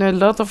given a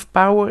lot of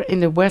power in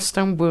the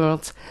Western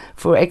world,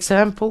 for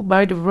example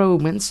by the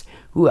Romans,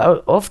 who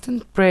are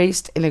often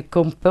praised in a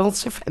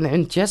compulsive and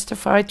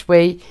unjustified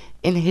way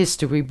in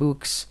history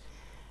books.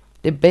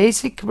 The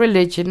basic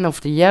religion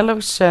of the yellow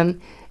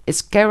sun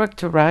is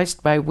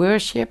characterized by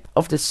worship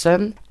of the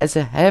sun as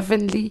a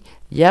heavenly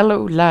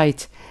yellow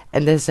light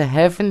and as a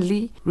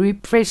heavenly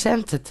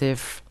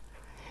representative.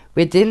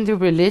 Within the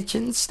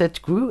religions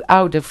that grew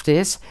out of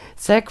this,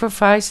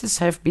 sacrifices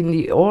have been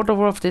the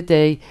order of the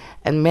day,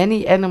 and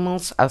many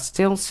animals are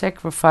still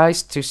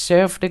sacrificed to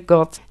serve the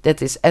god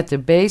that is at the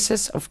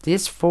basis of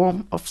this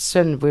form of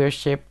sun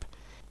worship.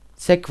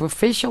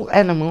 Sacrificial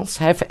animals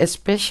have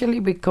especially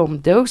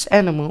become those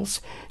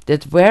animals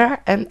that were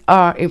and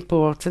are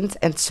important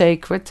and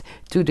sacred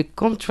to the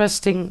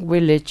contrasting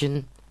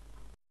religion.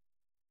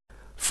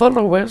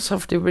 Followers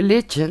of the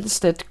religions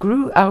that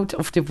grew out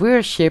of the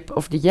worship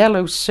of the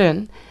yellow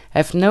sun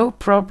have no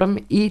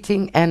problem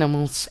eating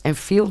animals and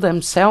feel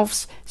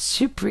themselves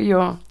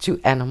superior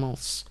to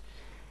animals.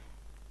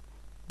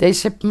 They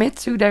submit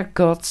to their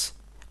gods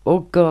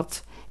or god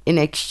in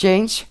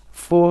exchange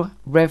for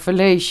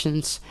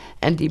revelations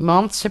and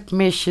demand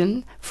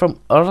submission from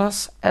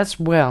others as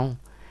well.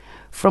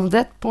 From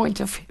that point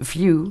of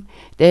view,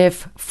 they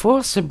have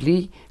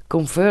forcibly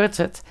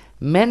converted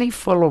many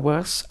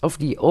followers of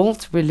the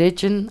old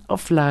religion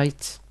of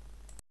light.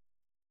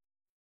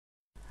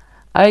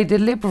 I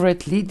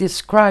deliberately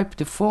describe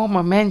the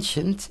former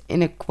mentioned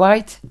in a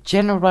quite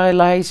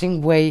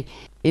generalizing way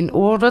in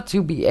order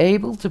to be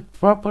able to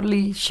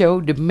properly show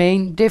the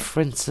main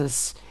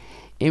differences.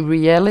 In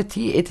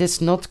reality, it is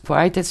not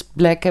quite as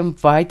black and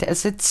white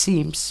as it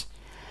seems.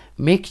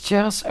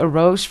 Mixtures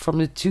arose from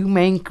the two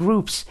main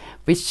groups,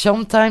 which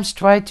sometimes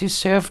try to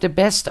serve the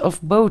best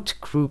of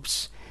both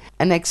groups.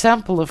 An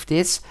example of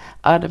this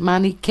are the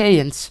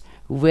Manichaeans,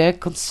 who were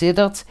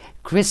considered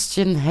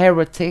Christian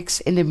heretics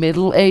in the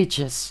Middle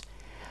Ages.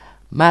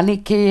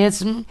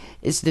 Manichaeism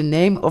is the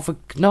name of a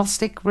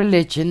Gnostic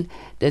religion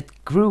that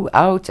grew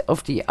out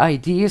of the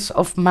ideas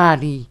of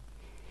Mani.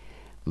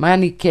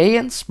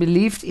 Manichaeans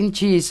believed in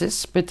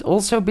Jesus, but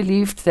also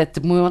believed that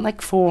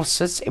demonic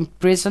forces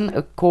imprison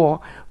a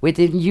core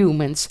within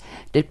humans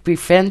that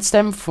prevents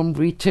them from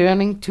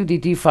returning to the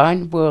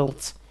divine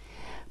world.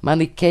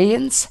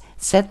 Manichaeans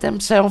set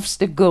themselves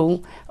the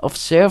goal of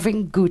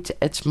serving good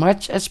as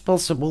much as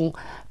possible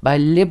by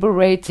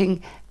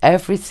liberating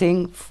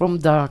everything from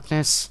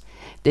darkness.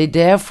 They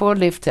therefore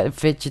lived a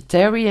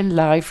vegetarian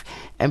life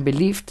and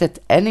believed that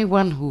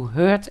anyone who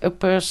hurt a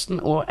person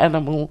or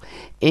animal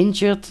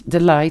injured the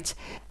light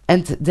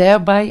and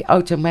thereby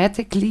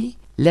automatically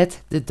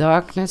let the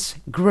darkness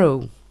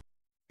grow.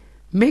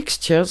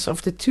 Mixtures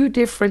of the two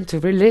different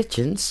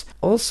religions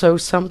also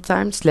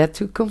sometimes led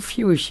to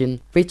confusion,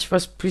 which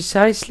was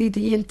precisely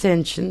the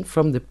intention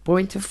from the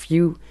point of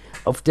view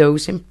of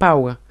those in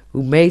power,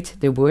 who made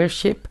the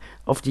worship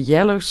of the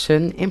yellow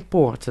sun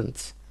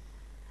important.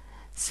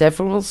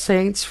 Several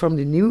saints from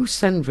the new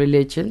sun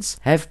religions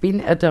have been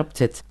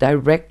adopted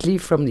directly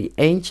from the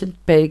ancient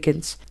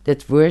pagans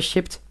that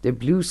worshipped the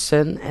blue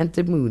sun and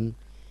the moon.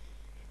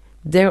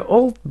 Their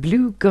old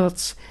blue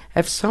gods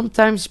have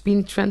sometimes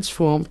been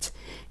transformed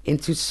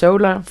into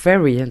solar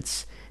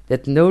variants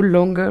that no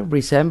longer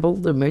resemble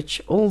the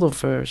much older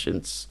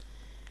versions.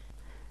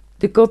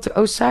 The god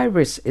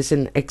Osiris is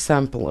an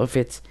example of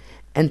it,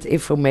 and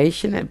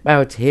information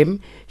about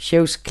him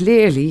shows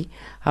clearly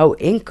how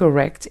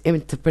incorrect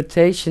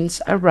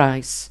interpretations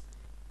arise.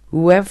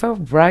 Whoever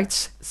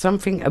writes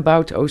something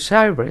about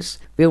Osiris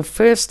will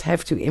first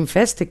have to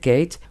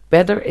investigate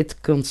whether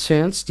it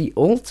concerns the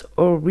old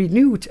or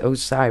renewed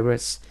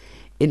Osiris.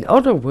 In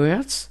other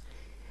words,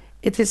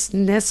 it is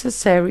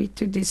necessary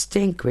to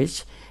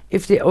distinguish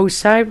if the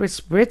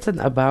Osiris written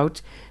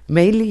about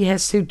mainly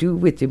has to do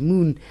with the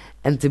moon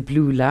and the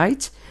blue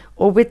light,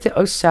 or with the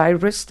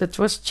Osiris that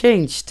was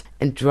changed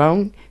and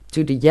drawn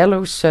to the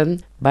yellow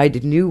sun by the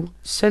new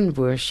sun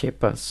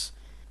worshippers.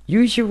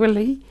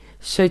 Usually,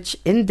 such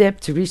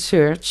in-depth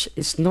research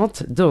is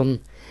not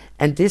done,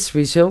 and this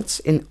results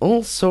in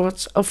all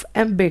sorts of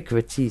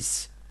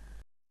ambiguities.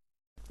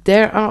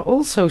 There are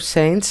also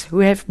saints who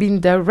have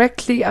been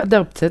directly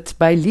adopted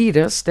by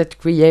leaders that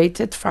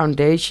created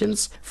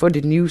foundations for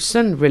the new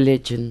sun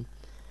religion.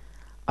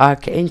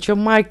 Archangel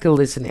Michael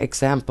is an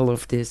example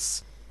of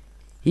this.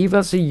 He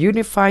was a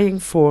unifying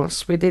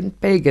force within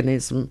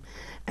paganism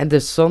and the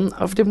son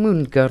of the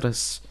moon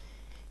goddess.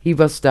 He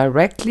was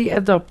directly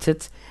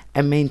adopted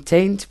and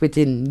maintained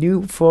within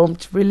new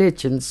formed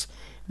religions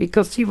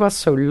because he was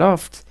so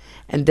loved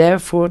and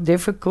therefore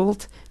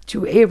difficult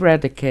to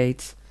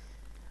eradicate.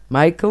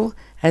 Michael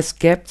has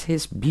kept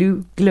his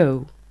blue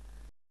glow.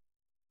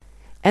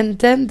 And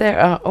then there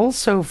are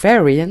also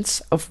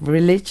variants of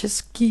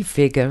religious key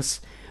figures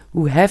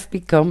who have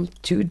become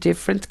two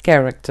different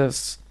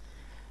characters.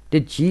 The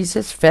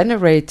Jesus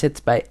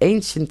venerated by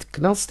ancient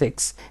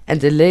Gnostics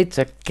and the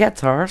later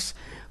Cathars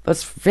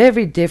was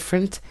very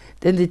different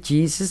than the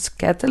Jesus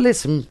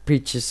Catholicism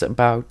preaches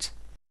about.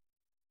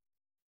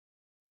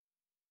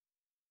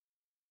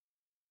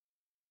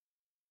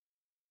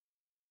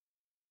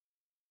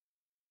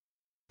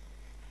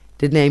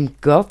 The name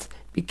God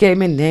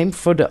became a name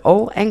for the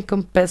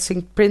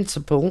all-encompassing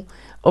principle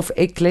of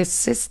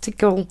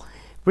ecclesiastical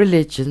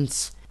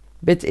religions,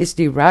 but is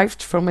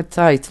derived from a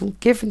title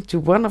given to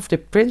one of the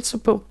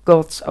principal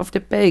gods of the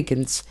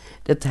pagans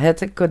that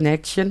had a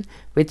connection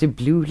with the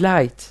blue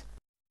light.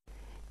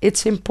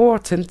 It's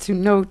important to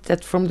note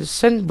that from the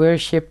sun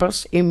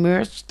worshippers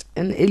emerged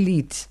an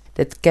elite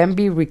that can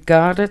be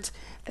regarded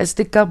as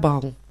the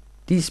Cabal.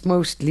 These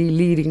mostly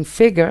leading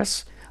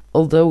figures,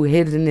 although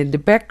hidden in the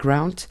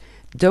background,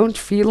 don't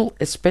feel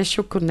a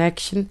special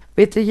connection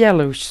with the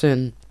yellow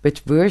sun,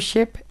 but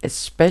worship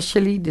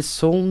especially the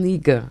Sol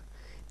Niger,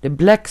 the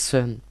black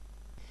sun.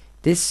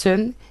 This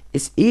sun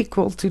is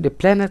equal to the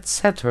planet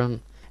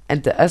Saturn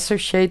and the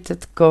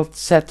associated god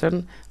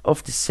Saturn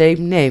of the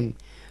same name,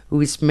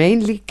 who is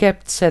mainly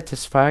kept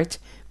satisfied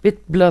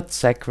with blood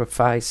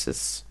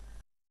sacrifices.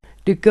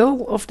 The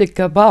goal of the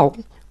Cabal,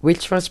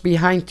 which was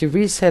behind the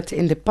reset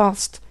in the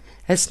past,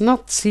 has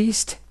not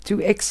ceased to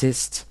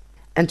exist,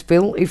 and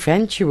will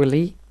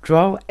eventually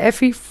draw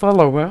every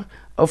follower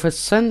of a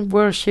sun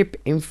worship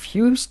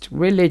infused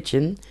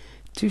religion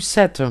to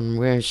Saturn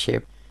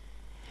worship.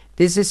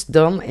 This is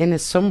done in a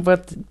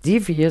somewhat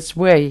devious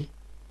way.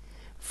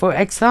 For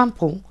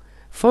example,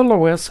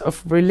 followers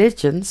of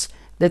religions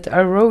that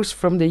arose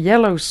from the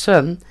yellow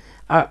sun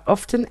are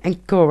often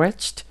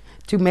encouraged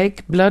to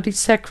make bloody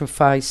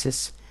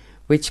sacrifices,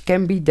 which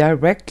can be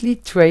directly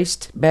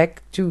traced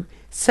back to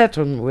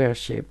Saturn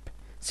worship.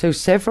 So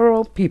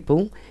several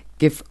people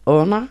give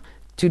honor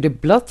to the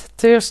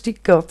bloodthirsty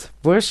god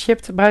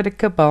worshipped by the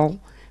Cabal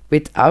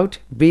without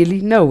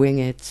really knowing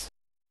it.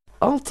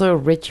 Altar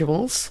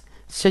rituals,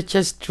 such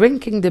as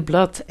drinking the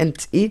blood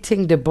and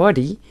eating the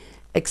body,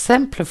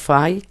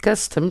 exemplify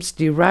customs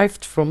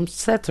derived from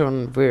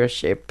Saturn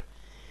worship.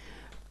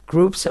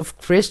 Groups of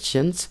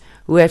Christians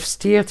who have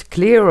steered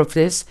clear of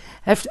this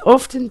have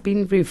often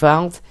been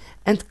reviled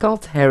and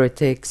called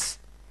heretics.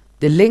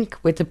 The link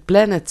with the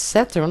planet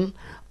Saturn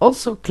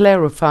also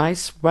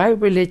clarifies why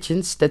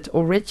religions that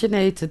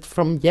originated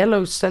from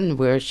yellow sun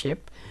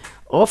worship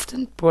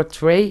often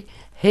portray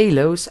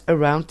halos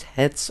around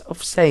heads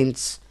of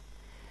saints.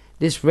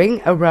 This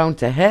ring around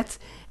the head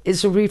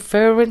is a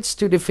reference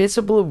to the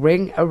visible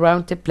ring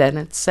around the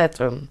planet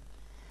Saturn.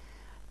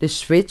 The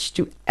switch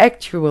to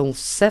actual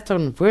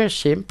Saturn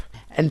worship,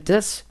 and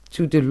thus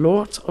to the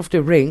Lord of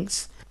the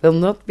Rings, will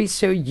not be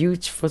so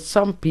huge for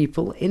some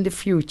people in the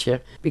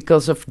future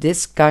because of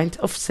this kind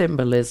of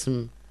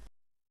symbolism.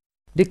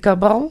 The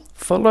Cabal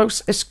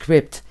follows a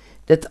script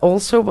that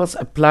also was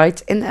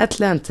applied in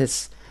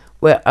Atlantis,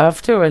 where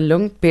after a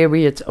long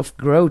period of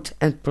growth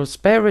and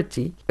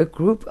prosperity, a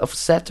group of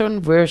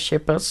Saturn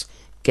worshippers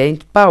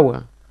gained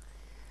power.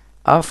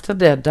 After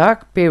their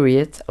dark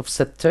period of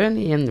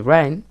Saturnian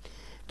reign,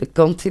 the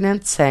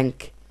continent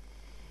sank.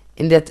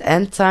 In that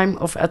end time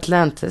of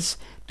Atlantis,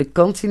 the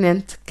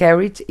continent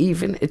carried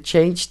even a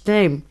changed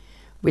name,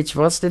 which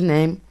was the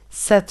name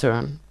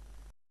Saturn.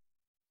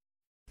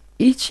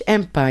 Each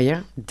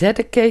empire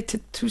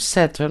dedicated to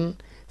Saturn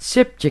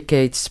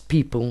subjugates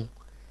people.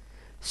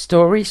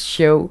 Stories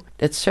show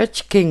that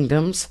such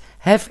kingdoms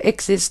have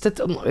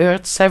existed on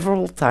Earth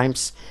several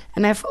times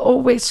and have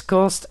always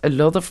caused a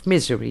lot of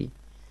misery.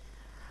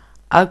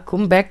 I'll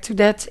come back to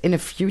that in a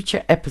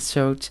future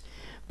episode,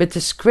 but the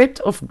script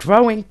of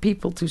drawing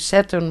people to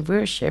Saturn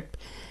worship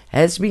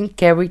has been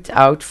carried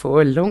out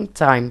for a long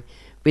time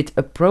with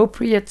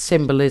appropriate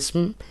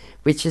symbolism,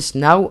 which is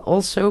now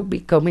also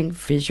becoming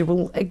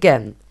visual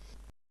again.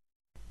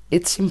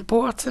 It's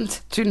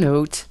important to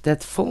note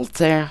that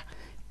Voltaire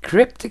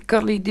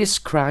cryptically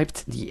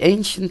described the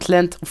ancient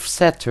land of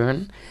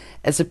Saturn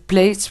as a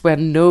place where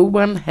no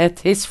one had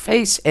his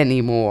face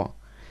anymore.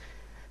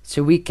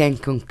 So we can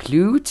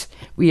conclude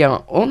we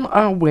are on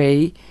our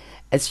way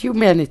as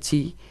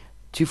humanity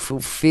to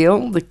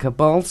fulfill the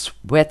Cabal's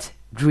wet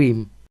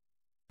dream.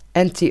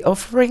 And the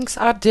offerings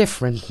are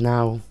different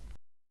now.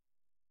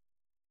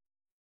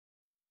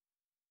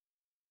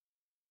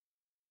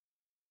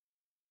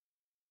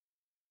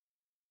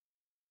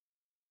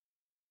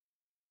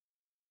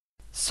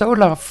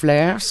 Solar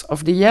flares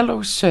of the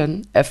yellow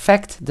sun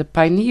affect the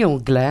pineal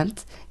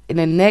gland in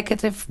a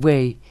negative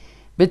way,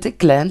 but the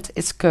gland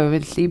is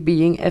currently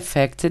being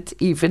affected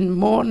even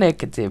more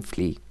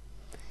negatively.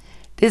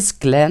 This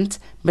gland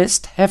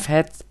must have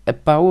had a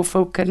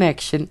powerful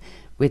connection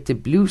with the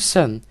blue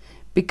sun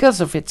because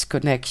of its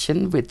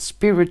connection with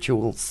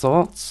spiritual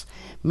thoughts,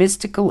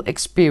 mystical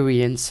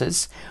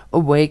experiences,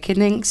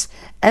 awakenings,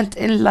 and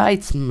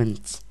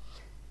enlightenment.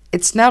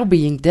 It's now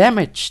being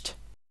damaged.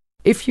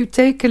 If you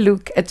take a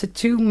look at the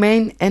two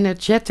main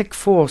energetic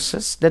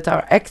forces that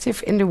are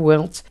active in the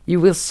world,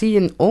 you will see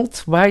an old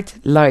white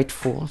light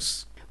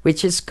force,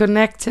 which is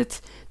connected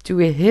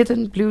to a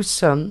hidden blue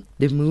sun,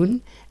 the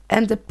moon,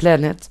 and the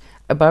planet,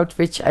 about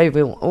which I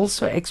will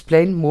also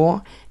explain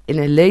more in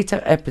a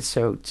later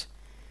episode.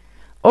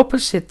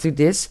 Opposite to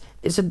this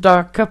is a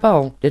dark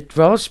cabal that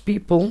draws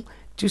people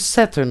to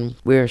Saturn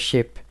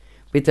worship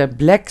with a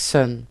black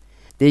sun.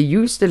 They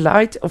use the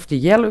light of the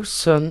yellow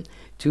sun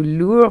to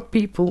lure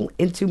people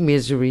into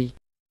misery.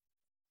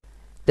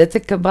 That the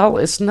Cabal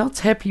is not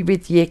happy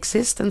with the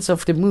existence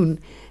of the moon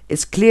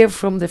is clear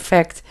from the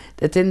fact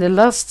that in the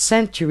last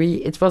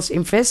century it was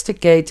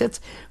investigated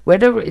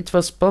whether it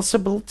was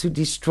possible to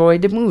destroy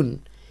the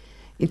moon.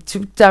 In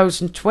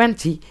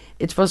 2020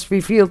 it was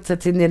revealed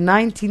that in the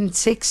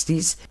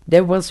 1960s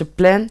there was a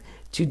plan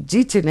to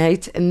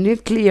detonate a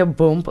nuclear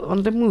bomb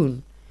on the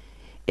moon.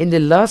 In the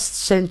last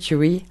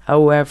century,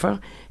 however,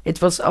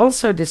 it was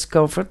also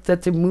discovered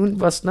that the moon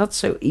was not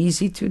so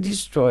easy to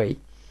destroy.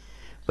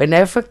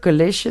 Whenever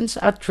collisions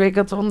are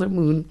triggered on the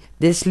moon,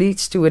 this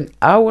leads to an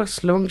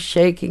hours-long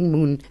shaking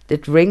moon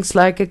that rings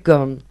like a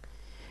gong.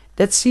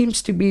 That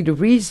seems to be the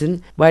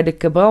reason why the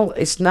Cabal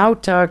is now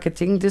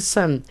targeting the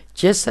sun,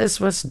 just as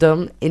was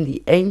done in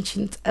the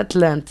ancient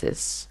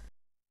Atlantis.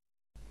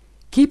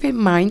 Keep in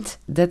mind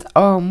that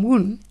our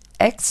moon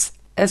acts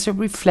as a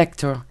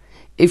reflector,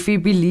 if we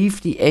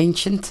believe the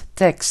ancient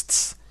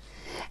texts,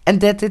 and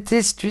that it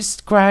is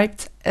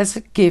described as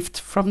a gift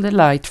from the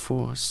light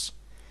force.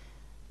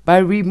 By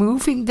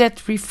removing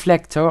that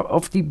reflector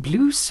of the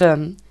blue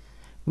sun,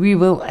 we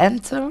will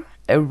enter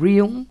a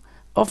realm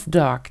of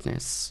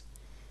darkness.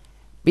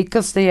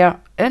 Because they are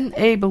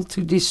unable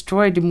to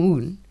destroy the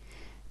moon,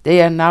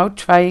 they are now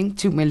trying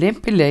to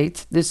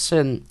manipulate the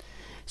sun,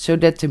 so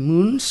that the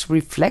moon's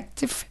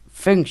reflective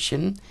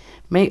function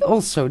may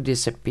also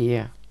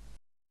disappear.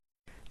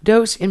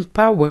 Those in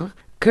power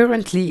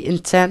currently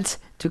intend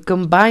to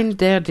combine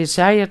their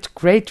desired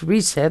great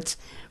reset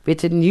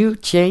with a new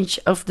change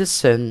of the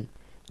sun.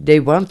 They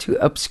want to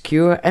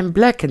obscure and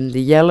blacken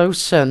the yellow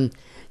sun,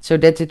 so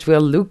that it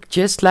will look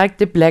just like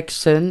the black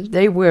sun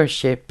they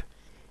worship.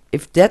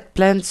 If that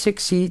plan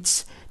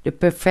succeeds, the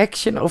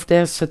perfection of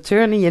their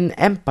Saturnian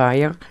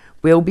empire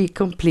will be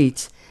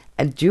complete,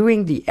 and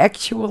during the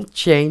actual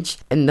change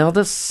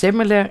another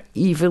similar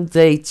evil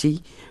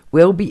deity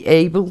will be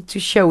able to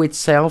show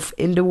itself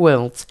in the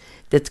world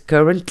that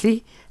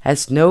currently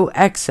has no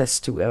access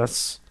to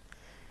us.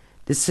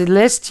 The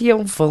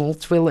celestial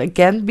vault will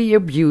again be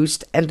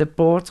abused and the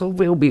portal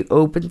will be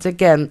opened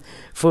again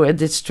for a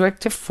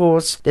destructive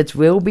force that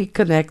will be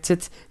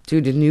connected to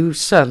the new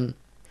sun.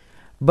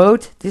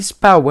 Both this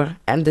power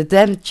and the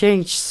then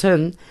changed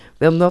sun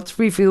will not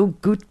reveal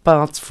good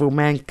paths for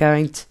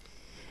mankind.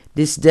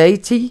 This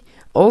deity,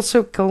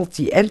 also called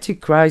the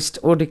Antichrist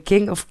or the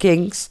King of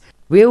Kings,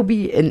 will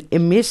be an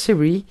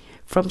emissary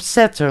from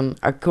Saturn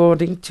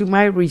according to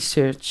my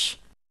research.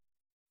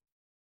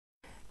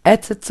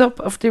 At the top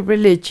of the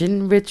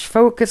religion, which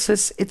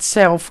focuses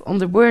itself on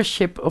the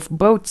worship of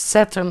both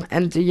Saturn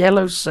and the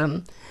yellow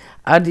sun,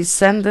 are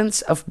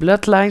descendants of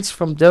bloodlines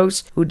from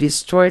those who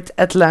destroyed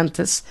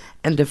Atlantis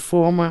and the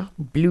former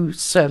blue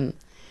sun.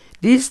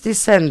 These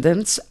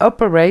descendants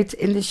operate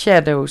in the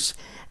shadows,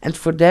 and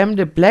for them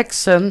the black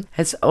sun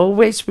has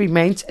always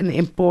remained an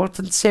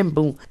important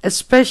symbol,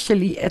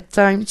 especially at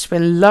times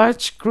when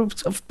large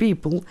groups of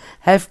people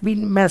have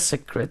been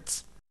massacred.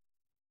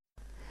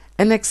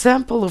 An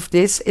example of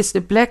this is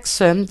the black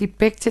sun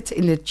depicted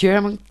in the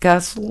German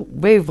castle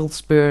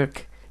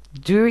Wewelsburg.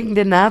 During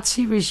the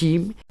Nazi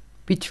regime,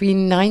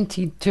 between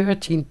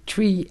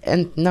 1933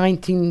 and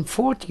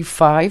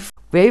 1945,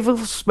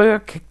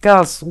 Wewelsburg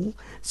Castle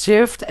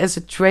served as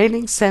a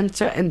training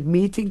center and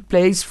meeting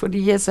place for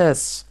the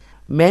SS.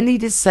 Many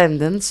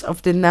descendants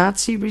of the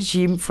Nazi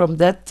regime from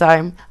that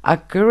time are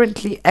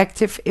currently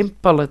active in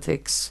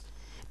politics.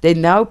 They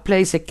now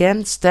place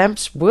again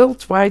stamps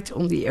worldwide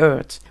on the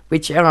earth,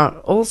 which are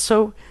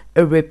also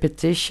a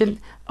repetition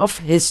of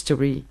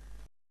history.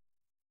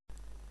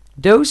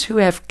 Those who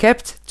have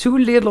kept too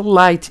little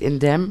light in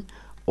them,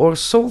 or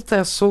sold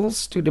their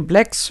souls to the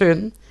black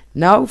sun,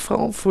 now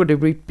fall for the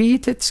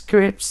repeated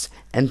scripts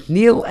and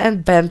kneel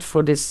and bend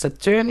for this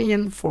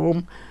Saturnian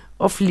form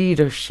of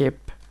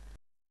leadership.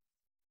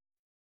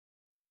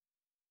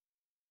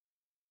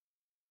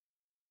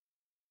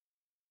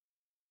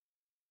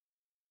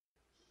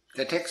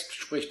 Der Text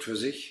spricht für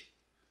sich,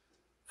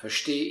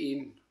 versteh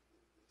ihn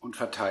und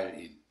verteil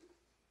ihn.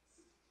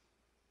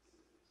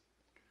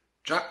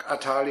 Jacques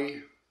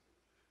Attali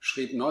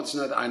schrieb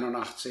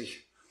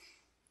 1981,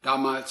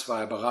 damals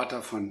war er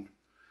Berater von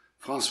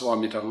François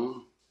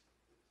Mitterrand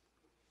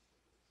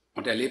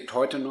und er lebt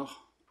heute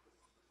noch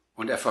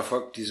und er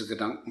verfolgt diese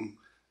Gedanken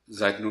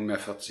seit nunmehr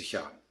 40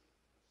 Jahren.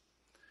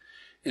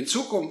 In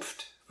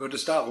Zukunft wird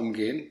es darum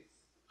gehen,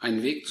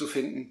 einen Weg zu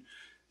finden,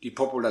 die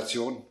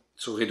Population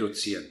zu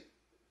reduzieren.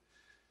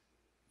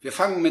 Wir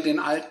fangen mit den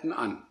Alten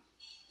an,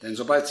 denn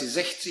sobald sie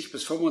 60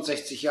 bis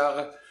 65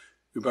 Jahre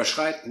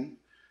überschreiten,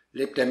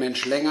 lebt der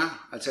Mensch länger,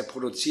 als er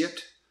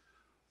produziert,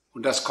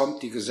 und das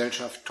kommt die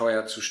Gesellschaft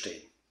teuer zu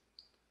stehen.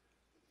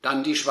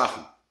 Dann die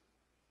Schwachen,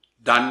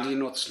 dann die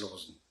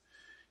Nutzlosen,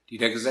 die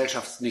der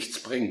Gesellschaft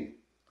nichts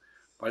bringen,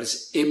 weil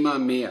es immer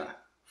mehr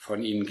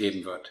von ihnen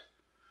geben wird.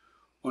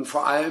 Und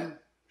vor allem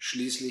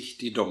schließlich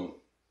die Dummen.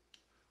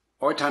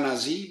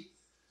 Euthanasie,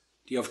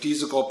 die auf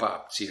diese Gruppe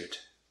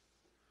abzielt.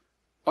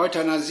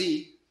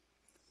 Euthanasie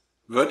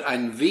wird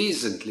ein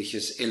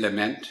wesentliches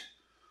Element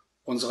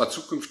unserer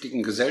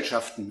zukünftigen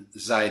Gesellschaften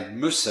sein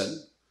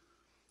müssen,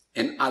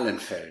 in allen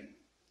Fällen.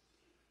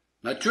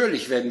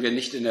 Natürlich werden wir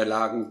nicht in der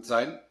Lage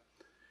sein,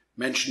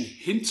 Menschen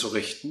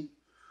hinzurichten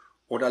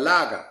oder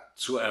Lager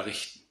zu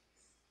errichten.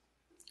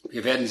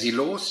 Wir werden sie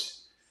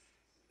los,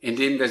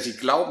 indem wir sie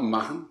glauben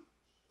machen,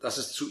 dass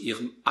es zu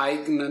ihrem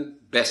eigenen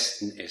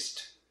Besten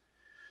ist.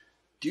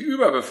 Die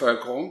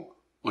Überbevölkerung,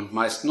 und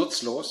meist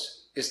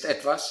nutzlos, ist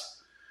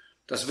etwas,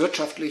 das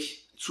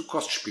wirtschaftlich zu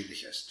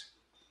kostspielig ist.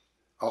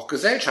 Auch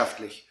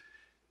gesellschaftlich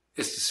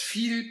ist es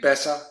viel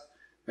besser,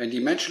 wenn die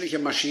menschliche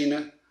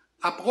Maschine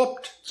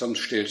abrupt zum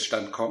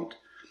Stillstand kommt,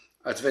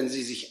 als wenn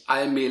sie sich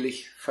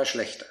allmählich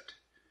verschlechtert.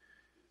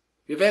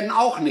 Wir werden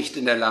auch nicht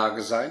in der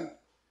Lage sein,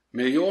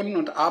 Millionen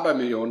und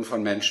Abermillionen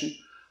von Menschen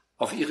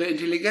auf ihre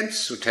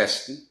Intelligenz zu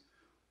testen.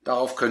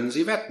 Darauf können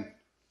Sie wetten.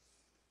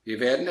 Wir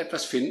werden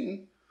etwas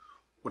finden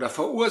oder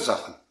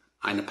verursachen,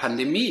 eine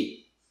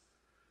Pandemie,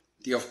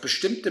 die auf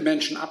bestimmte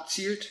Menschen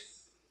abzielt,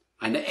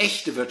 eine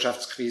echte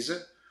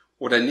Wirtschaftskrise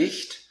oder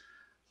nicht,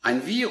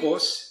 ein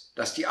Virus,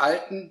 das die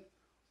Alten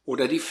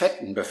oder die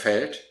Fetten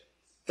befällt.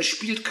 Es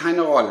spielt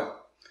keine Rolle.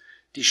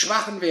 Die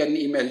Schwachen werden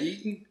ihm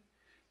erliegen,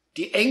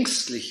 die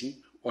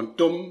Ängstlichen und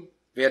Dummen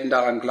werden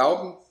daran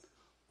glauben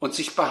und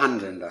sich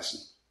behandeln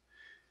lassen.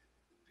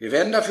 Wir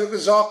werden dafür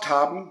gesorgt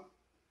haben,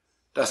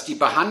 dass die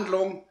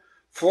Behandlung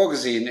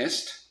vorgesehen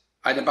ist,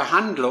 eine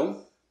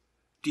Behandlung,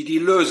 die die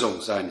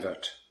Lösung sein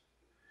wird.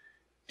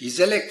 Die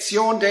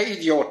Selektion der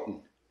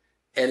Idioten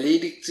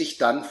erledigt sich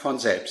dann von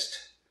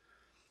selbst.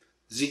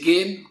 Sie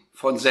gehen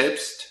von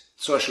selbst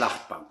zur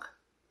Schlachtbank.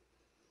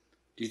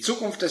 Die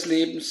Zukunft des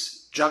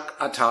Lebens, Jacques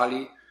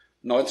Attali,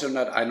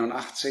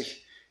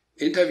 1981,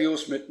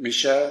 Interviews mit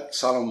Michel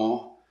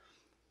Salomon,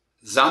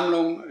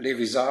 Sammlung Les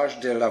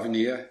Visages de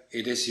l'Avenir,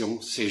 Édition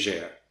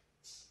Ségère.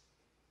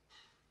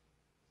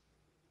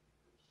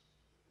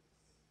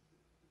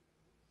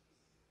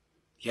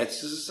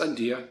 Jetzt ist es an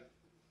dir,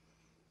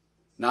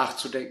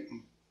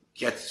 nachzudenken.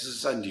 Jetzt ist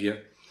es an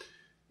dir,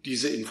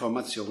 diese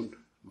Information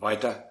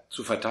weiter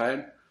zu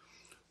verteilen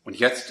Und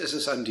jetzt ist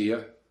es an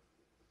dir,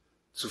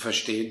 zu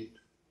verstehen,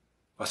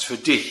 was für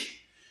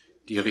dich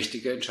die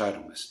richtige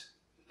Entscheidung ist.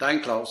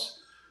 Dein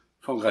Klaus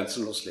von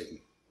Grenzenlos Leben.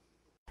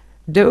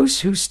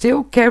 Those who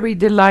still carry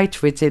the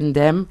light within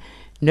them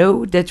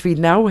know that we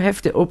now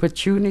have the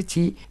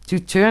opportunity to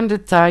turn the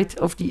tide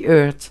of the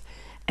earth,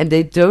 and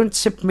they don't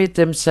submit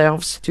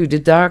themselves to the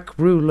dark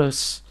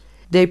rulers.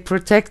 They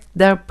protect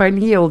their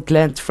pineal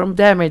gland from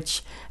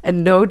damage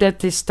and know that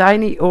this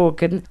tiny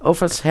organ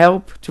offers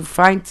help to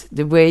find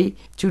the way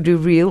to the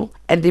real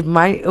and, in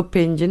my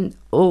opinion,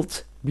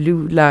 old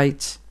blue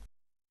light.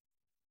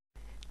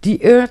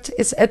 The earth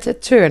is at a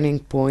turning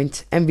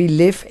point and we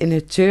live in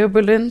a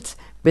turbulent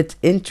but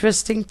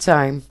interesting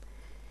time.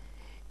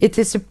 It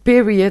is a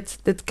period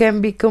that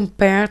can be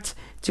compared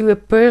to a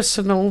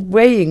personal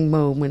weighing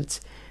moment,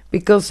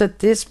 because at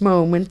this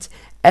moment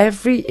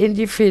every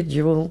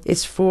individual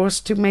is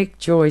forced to make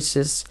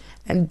choices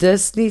and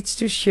thus needs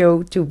to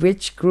show to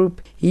which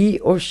group he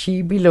or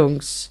she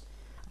belongs.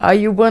 Are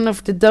you one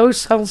of the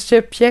docile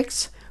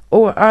subjects,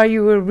 or are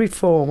you a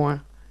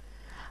reformer?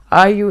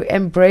 Are you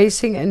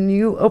embracing a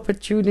new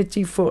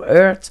opportunity for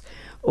Earth,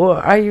 or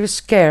are you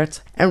scared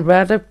and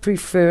rather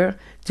prefer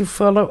to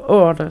follow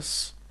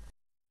orders?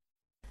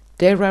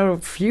 There are a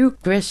few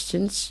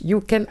questions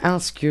you can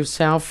ask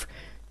yourself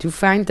to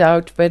find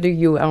out whether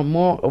you are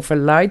more of a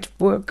light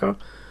worker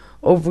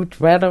or would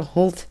rather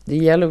hold the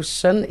yellow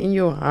sun in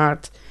your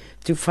heart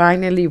to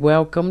finally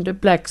welcome the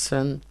black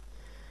sun.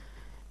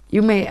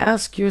 You may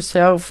ask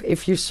yourself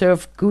if you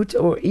serve good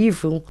or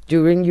evil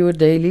during your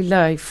daily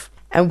life,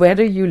 and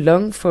whether you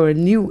long for a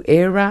new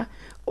era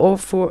or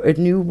for a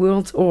new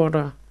world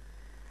order.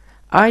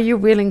 Are you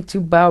willing to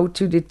bow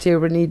to the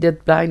tyranny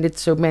that blinded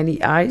so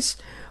many eyes,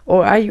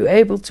 or are you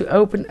able to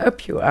open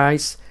up your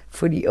eyes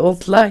for the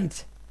old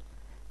light?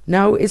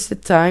 Now is the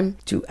time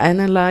to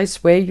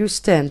analyze where you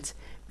stand,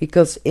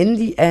 because in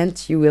the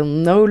end you will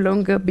no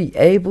longer be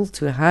able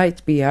to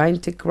hide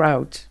behind the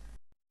crowd.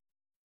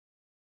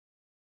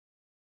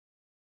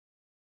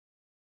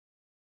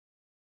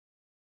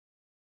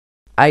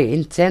 I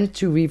intend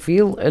to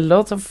reveal a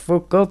lot of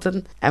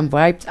forgotten and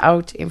wiped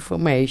out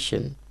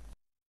information.